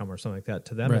supplemental income or something like that.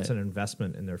 To them, it's an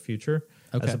investment in their future,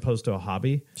 as opposed to a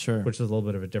hobby, which is a little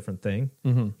bit of a different thing.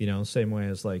 Same way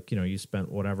as you spent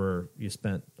whatever you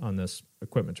spent on this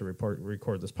equipment to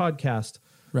record this podcast,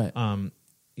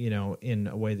 in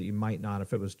a way that you might not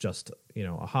if it was just,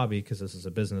 a hobby, because this is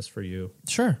a business for you.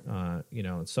 Sure.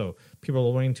 So people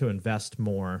are willing to invest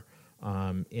more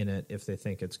in it if they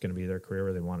think it's going to be their career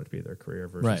or they want it to be their career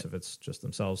versus if it's just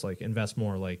themselves. Like invest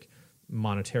more like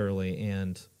monetarily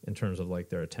and in terms of like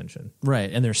their attention.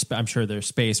 Right. And there's I'm sure there's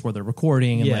space where they're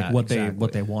recording and like what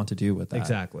they want to do with that.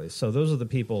 Exactly. So those are the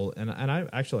people, and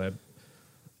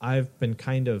I've been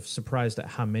kind of surprised at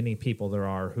how many people there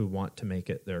are who want to make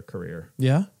it their career.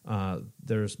 Yeah.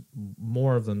 There's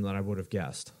more of them than I would have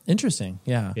guessed. Interesting.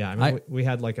 Yeah. Yeah. I mean, we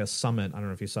had like a summit. I don't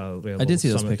know if you saw. We had I did see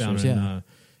those summit pictures. down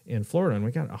in Florida, and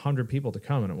we got 100 people to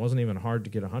come, and it wasn't even hard to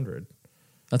get 100.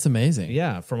 That's amazing.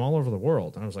 Yeah, from all over the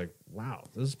world. And I was like, wow,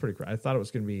 this is pretty crazy. I thought it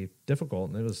was going to be difficult,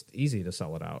 and it was easy to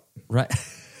sell it out. Right.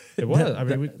 It was. I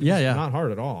mean, it was not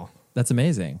hard at all. That's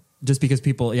amazing. Just because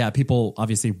people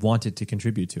obviously wanted to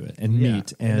contribute to it and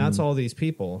meet. And that's all these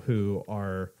people who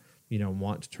are,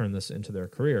 want to turn this into their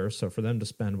career. So for them to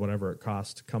spend whatever it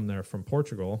costs to come there from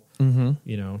Portugal,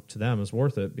 to them is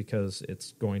worth it because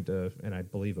it's going to, and I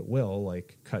believe it will,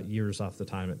 like cut years off the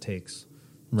time it takes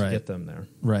to get them there.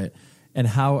 Right. And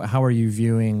how are you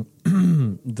viewing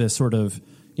the sort of,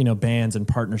 bands and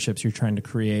partnerships you're trying to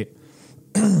create?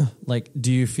 Like,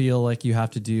 do you feel like you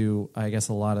have to do, I guess,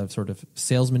 a lot of sort of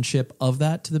salesmanship of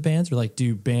that to the bands, or like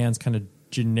do bands kind of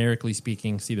generically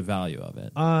speaking see the value of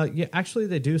it? Yeah, actually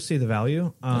they do see the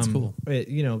value. That's cool.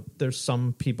 There's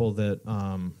some people that,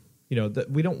 that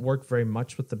we don't work very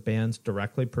much with the bands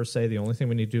directly per se. The only thing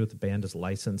we need to do with the band is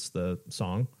license the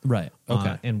song. Right.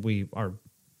 Okay. And we are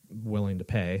willing to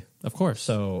pay, of course.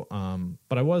 So,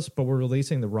 but we're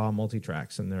releasing the raw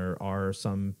multi-tracks, and there are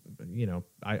some,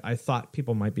 I thought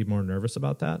people might be more nervous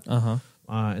about that.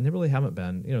 And they really haven't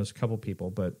been. There's a couple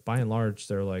people, but by and large,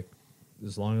 they're like,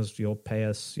 as long as you'll pay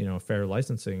us, a fair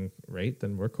licensing rate,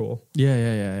 then we're cool. Yeah.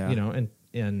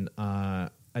 And I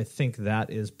think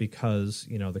that is because,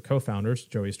 the co-founders,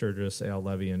 Joey Sturgis, Al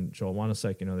Levy, and Joel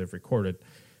Wanasek, they've recorded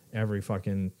every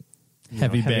fucking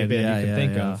heavy band you can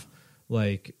think of.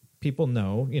 Like, people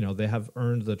know, they have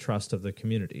earned the trust of the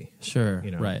community. Sure,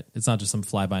 right. It's not just some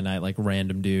fly-by-night, like,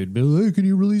 random dude, hey, can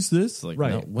you release this? Like,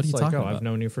 right. No, what are you like, talking about? I've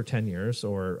known you for 10 years,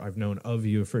 or I've known of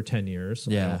you for 10 years.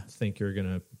 Yeah. I don't think you're going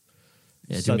to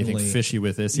do anything fishy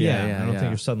with this. I don't think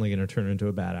you're suddenly going to turn into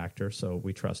a bad actor, so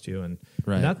we trust you. And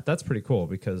that's pretty cool,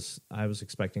 because I was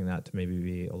expecting that to maybe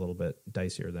be a little bit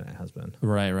dicier than it has been.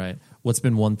 Right. What's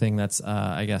been one thing that's,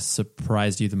 I guess,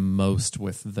 surprised you the most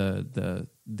with the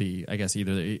I guess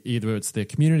either it's the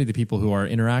community, the people who are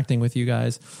interacting with you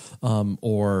guys,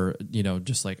 or,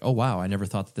 just like, oh, wow, I never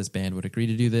thought that this band would agree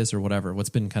to do this or whatever. What's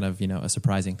been kind of, a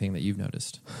surprising thing that you've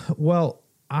noticed? Well,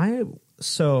 can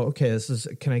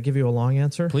I give you a long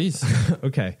answer? Please.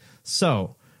 Okay.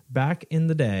 So back in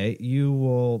the day, you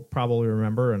will probably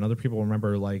remember, and other people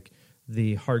remember, like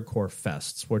the hardcore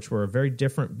fests, which were a very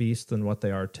different beast than what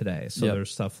they are today. So there's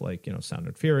stuff like, Sound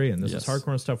and Fury and This Is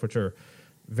Hardcore and stuff, which are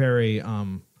very,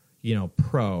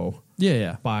 pro.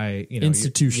 By,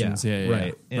 institutions.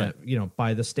 Right. And,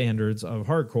 by the standards of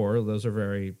hardcore, those are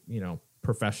very,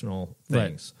 professional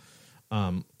things.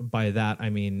 Right. By that, I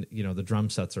mean, the drum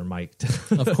sets are mic'd.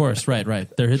 Of course, right.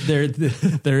 There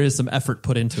is some effort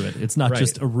put into it. It's not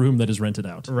just a room that is rented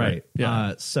out. Right.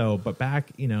 Yeah. But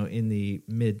back, in the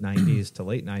mid 90s to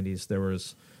late 90s,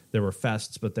 there were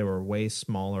fests, but they were way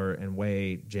smaller and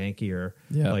way jankier.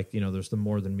 Yeah. Like, there's the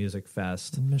More Than Music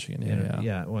Fest. In Michigan,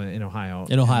 Yeah, well, in Ohio.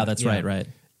 That's right.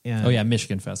 And,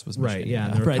 Michigan Fest was Michigan. Right, yeah.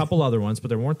 And there were a couple other ones, but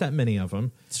there weren't that many of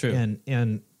them. It's true.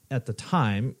 And at the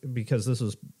time, because this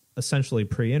was essentially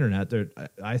pre-internet,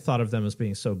 I thought of them as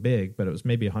being so big, but it was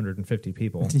maybe 150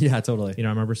 people. Yeah, totally. I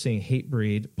remember seeing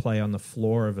Hatebreed play on the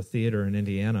floor of a theater in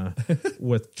Indiana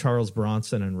with Charles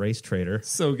Bronson and Race Trader.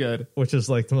 So good. Which is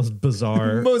like the most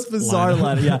bizarre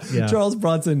line. Yeah. Charles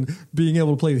Bronson being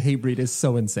able to play with Hatebreed is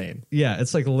so insane. Yeah,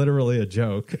 it's like literally a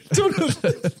joke.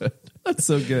 That's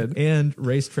so good. And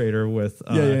Race Trader with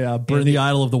Burn the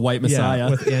Idol of the White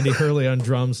Messiah. With Andy Hurley on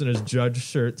drums and his judge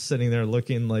shirt, sitting there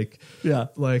looking like here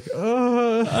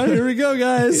we go,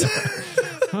 guys.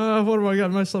 What have I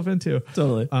gotten myself into?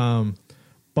 Totally.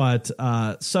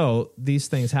 So these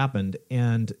things happened,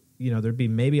 and there'd be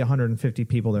maybe 150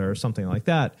 people there or something like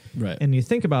that. Right. And you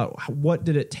think about what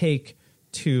did it take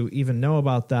to even know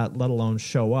about that, let alone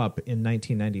show up in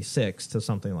 1996 to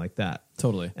something like that.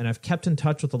 Totally. And I've kept in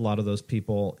touch with a lot of those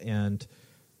people, and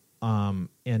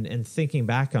thinking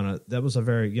back on it, that was a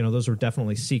very, those were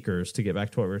definitely seekers, to get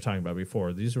back to what we were talking about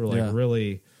before. These were like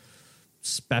really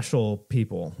special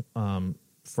people,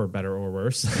 for better or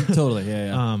worse. Totally.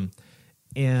 Yeah.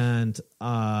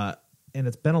 And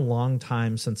it's been a long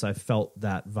time since I felt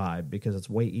that vibe, because it's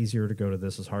way easier to go to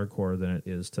This Is Hardcore than it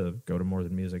is to go to More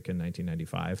Than Music in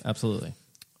 1995. Absolutely.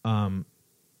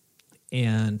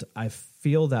 And I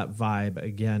feel that vibe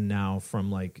again now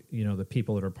from like, the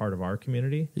people that are part of our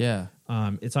community. Yeah.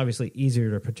 It's obviously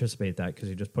easier to participate that because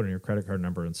you just put in your credit card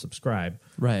number and subscribe.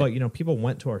 Right. But, people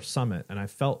went to our summit and I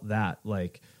felt that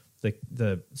like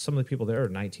some of the people there are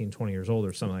 19, 20 years old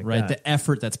or something like that. Right. The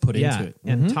effort that's put into it.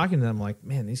 And talking to them like,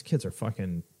 man, these kids are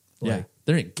fucking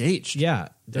they're engaged. Yeah.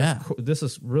 This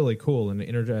is really cool and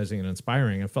energizing and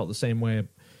inspiring. I felt the same way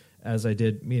as I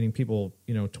did meeting people,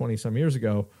 20 some years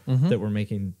ago that were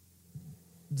making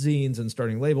zines and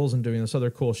starting labels and doing this other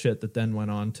cool shit that then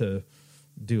went on to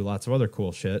do lots of other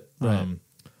cool shit. Right.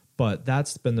 But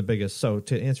that's been the biggest. So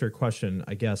to answer your question,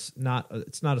 I guess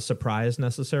it's not a surprise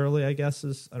necessarily, I guess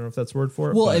I don't know if that's the word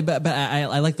for it. Well, but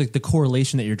I like the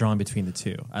correlation that you're drawing between the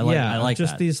two. I like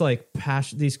just that. These like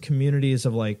these communities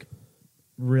of like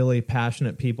really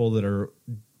passionate people that are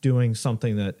doing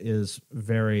something that is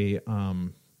very,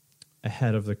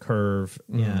 ahead of the curve,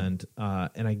 and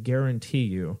I guarantee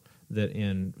you that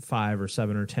in 5 or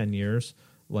 7 or 10 years,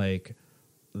 like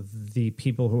the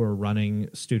people who are running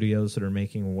studios that are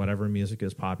making whatever music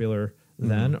is popular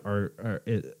then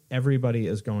everybody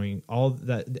is going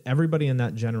everybody in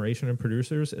that generation of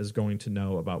producers is going to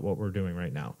know about what we're doing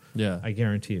right now. Yeah, I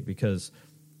guarantee it, because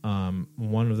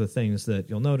one of the things that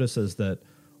you'll notice is that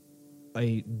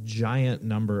a giant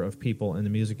number of people in the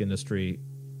music industry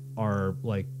are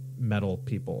like metal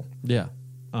people. Yeah.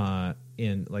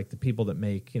 In like the people that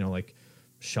make, like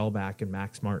Shellback and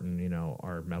Max Martin,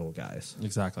 are metal guys.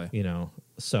 Exactly.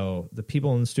 So the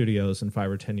people in the studios in 5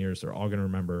 or 10 years are all going to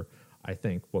remember, I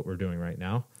think, what we're doing right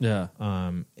now. Yeah.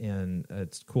 And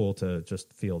it's cool to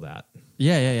just feel that.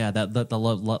 Yeah.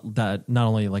 That not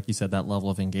only, like you said, that level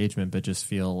of engagement, but just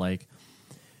feel like,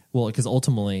 well, because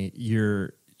ultimately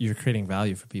you're creating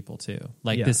value for people too.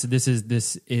 Like this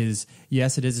is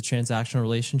yes, it is a transactional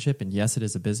relationship, and yes, it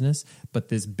is a business, but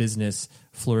this business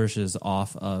flourishes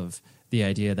off of the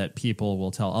idea that people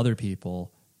will tell other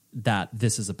people that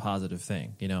this is a positive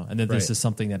thing, and that this is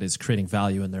something that is creating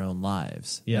value in their own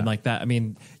lives. Yeah. And like that, I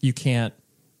mean, you can't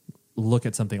look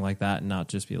at something like that and not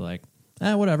just be like,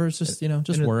 whatever. It's just,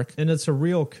 work. And it's a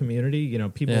real community.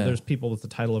 There's people with the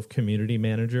title of community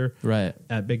manager. Right.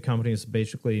 At big companies,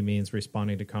 basically means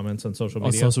responding to comments on social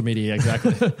media. On social media,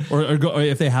 exactly. or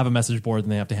if they have a message board, then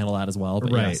they have to handle that as well.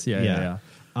 But right. Yes, yeah.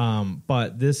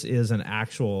 But this is an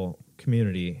actual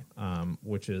community,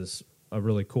 which is a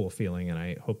really cool feeling. And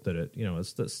I hope that it,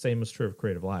 it's the same is true of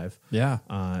Creative Live. Yeah.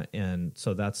 And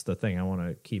so that's the thing I want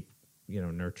to keep,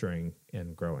 nurturing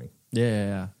and growing.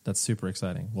 Yeah. That's super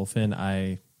exciting. Well, Finn,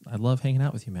 I love hanging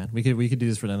out with you, man. We could do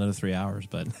this for another 3 hours,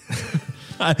 but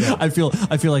I feel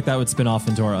like that would spin off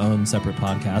into our own separate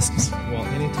podcasts. Well,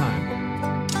 anytime.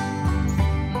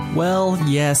 Well,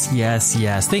 yes.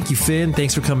 Thank you, Finn.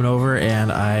 Thanks for coming over,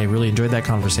 and I really enjoyed that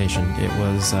conversation. It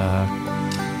was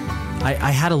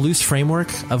I had a loose framework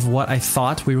of what I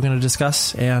thought we were going to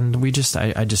discuss, and I just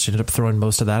ended up throwing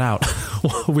most of that out.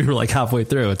 We were like halfway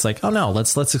through. It's like, oh no,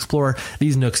 let's explore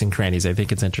these nooks and crannies. I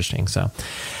think it's interesting. So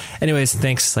anyways,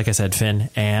 thanks, like I said, Finn,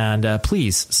 and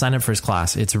please sign up for his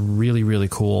class. It's really, really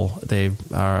cool. They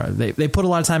put a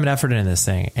lot of time and effort into this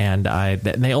thing, and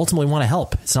they ultimately want to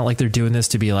help. It's not like they're doing this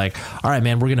to be like, all right,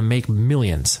 man, we're going to make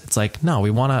millions. It's like, no, we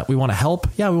want to help.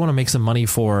 Yeah, we want to make some money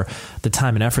for the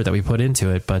time and effort that we put into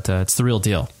it, but it's the real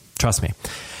deal. Trust me.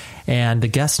 And the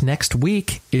guest next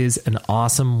week is an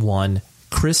awesome one,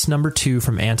 Chris #2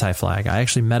 from Anti-Flag. I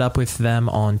actually met up with them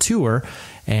on tour,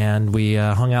 and we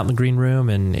hung out in the green room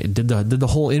and did the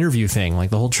whole interview thing,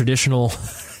 like the whole traditional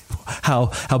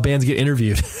how bands get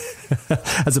interviewed,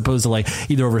 as opposed to like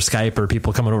either over Skype or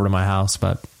people coming over to my house.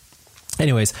 But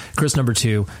anyways, Chris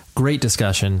 #2, great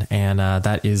discussion, and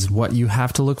that is what you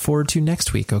have to look forward to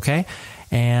next week. Okay,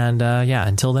 and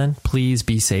until then, please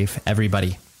be safe,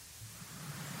 everybody.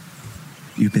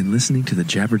 You've been listening to the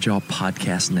Jabberjaw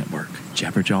Podcast Network,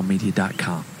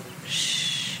 jabberjawmedia.com.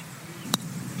 Shh.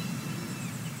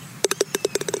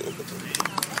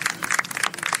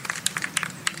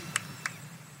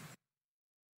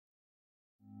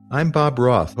 I'm Bob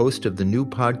Roth, host of the new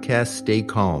podcast Stay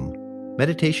Calm.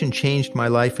 Meditation changed my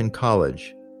life in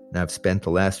college, and I've spent the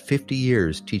last 50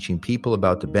 years teaching people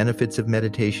about the benefits of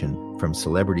meditation, from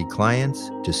celebrity clients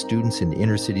to students in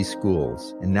inner city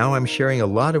schools. And now I'm sharing a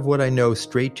lot of what I know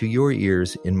straight to your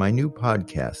ears in my new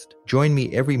podcast. Join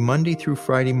me every Monday through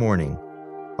Friday morning.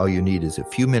 All you need is a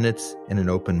few minutes and an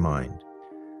open mind.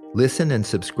 Listen and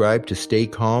subscribe to Stay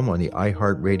Calm on the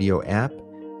iHeartRadio app,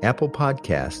 Apple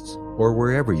Podcasts, or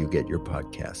wherever you get your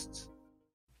podcasts.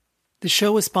 The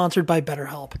show is sponsored by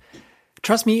BetterHelp.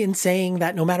 Trust me in saying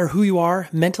that no matter who you are,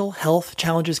 mental health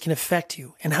challenges can affect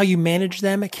you, and how you manage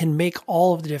them can make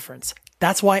all of the difference.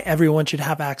 That's why everyone should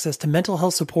have access to mental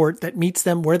health support that meets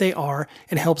them where they are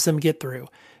and helps them get through.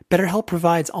 BetterHelp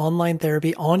provides online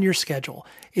therapy on your schedule.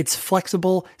 It's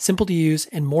flexible, simple to use,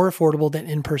 and more affordable than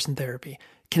in-person therapy.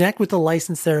 Connect with a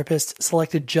licensed therapist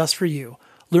selected just for you.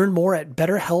 Learn more at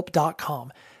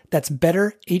BetterHelp.com. That's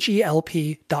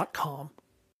BetterHelp.com.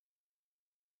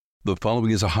 The following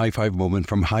is a high-five moment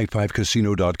from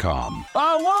highfivecasino.com.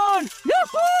 I won!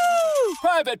 Yahoo!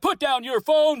 Private, put down your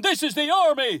phone. This is the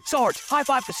Army. Sarge, High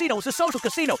Five Casino is a social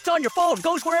casino. It's on your phone.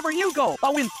 Goes wherever you go. I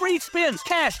win free spins,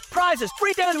 cash, prizes,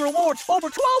 free daily rewards, over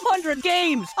 1,200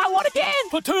 games. I won again.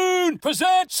 Platoon,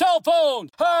 present cell phone.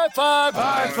 High Five.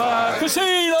 High Five.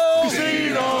 Casino.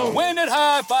 Casino. Win at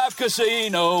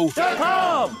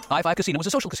highfivecasino.com. High Five Casino is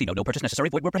a social casino. No purchase necessary.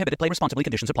 Void where prohibited. Play responsibly.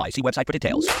 Conditions apply. See website for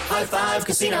details. High Five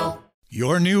Casino.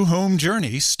 Your new home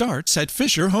journey starts at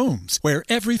Fisher Homes, where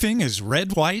everything is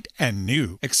red, white, and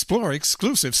new. Explore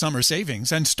exclusive summer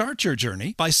savings and start your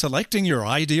journey by selecting your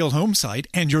ideal home site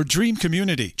and your dream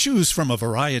community. Choose from a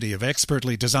variety of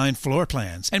expertly designed floor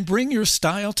plans and bring your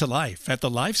style to life at the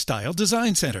Lifestyle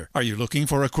Design Center. Are you looking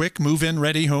for a quick move-in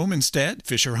ready home instead?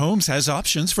 Fisher Homes has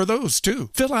options for those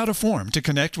too. Fill out a form to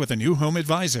connect with a new home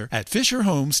advisor at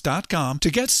fisherhomes.com to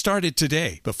get started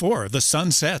today before the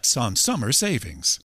sun sets on summer savings.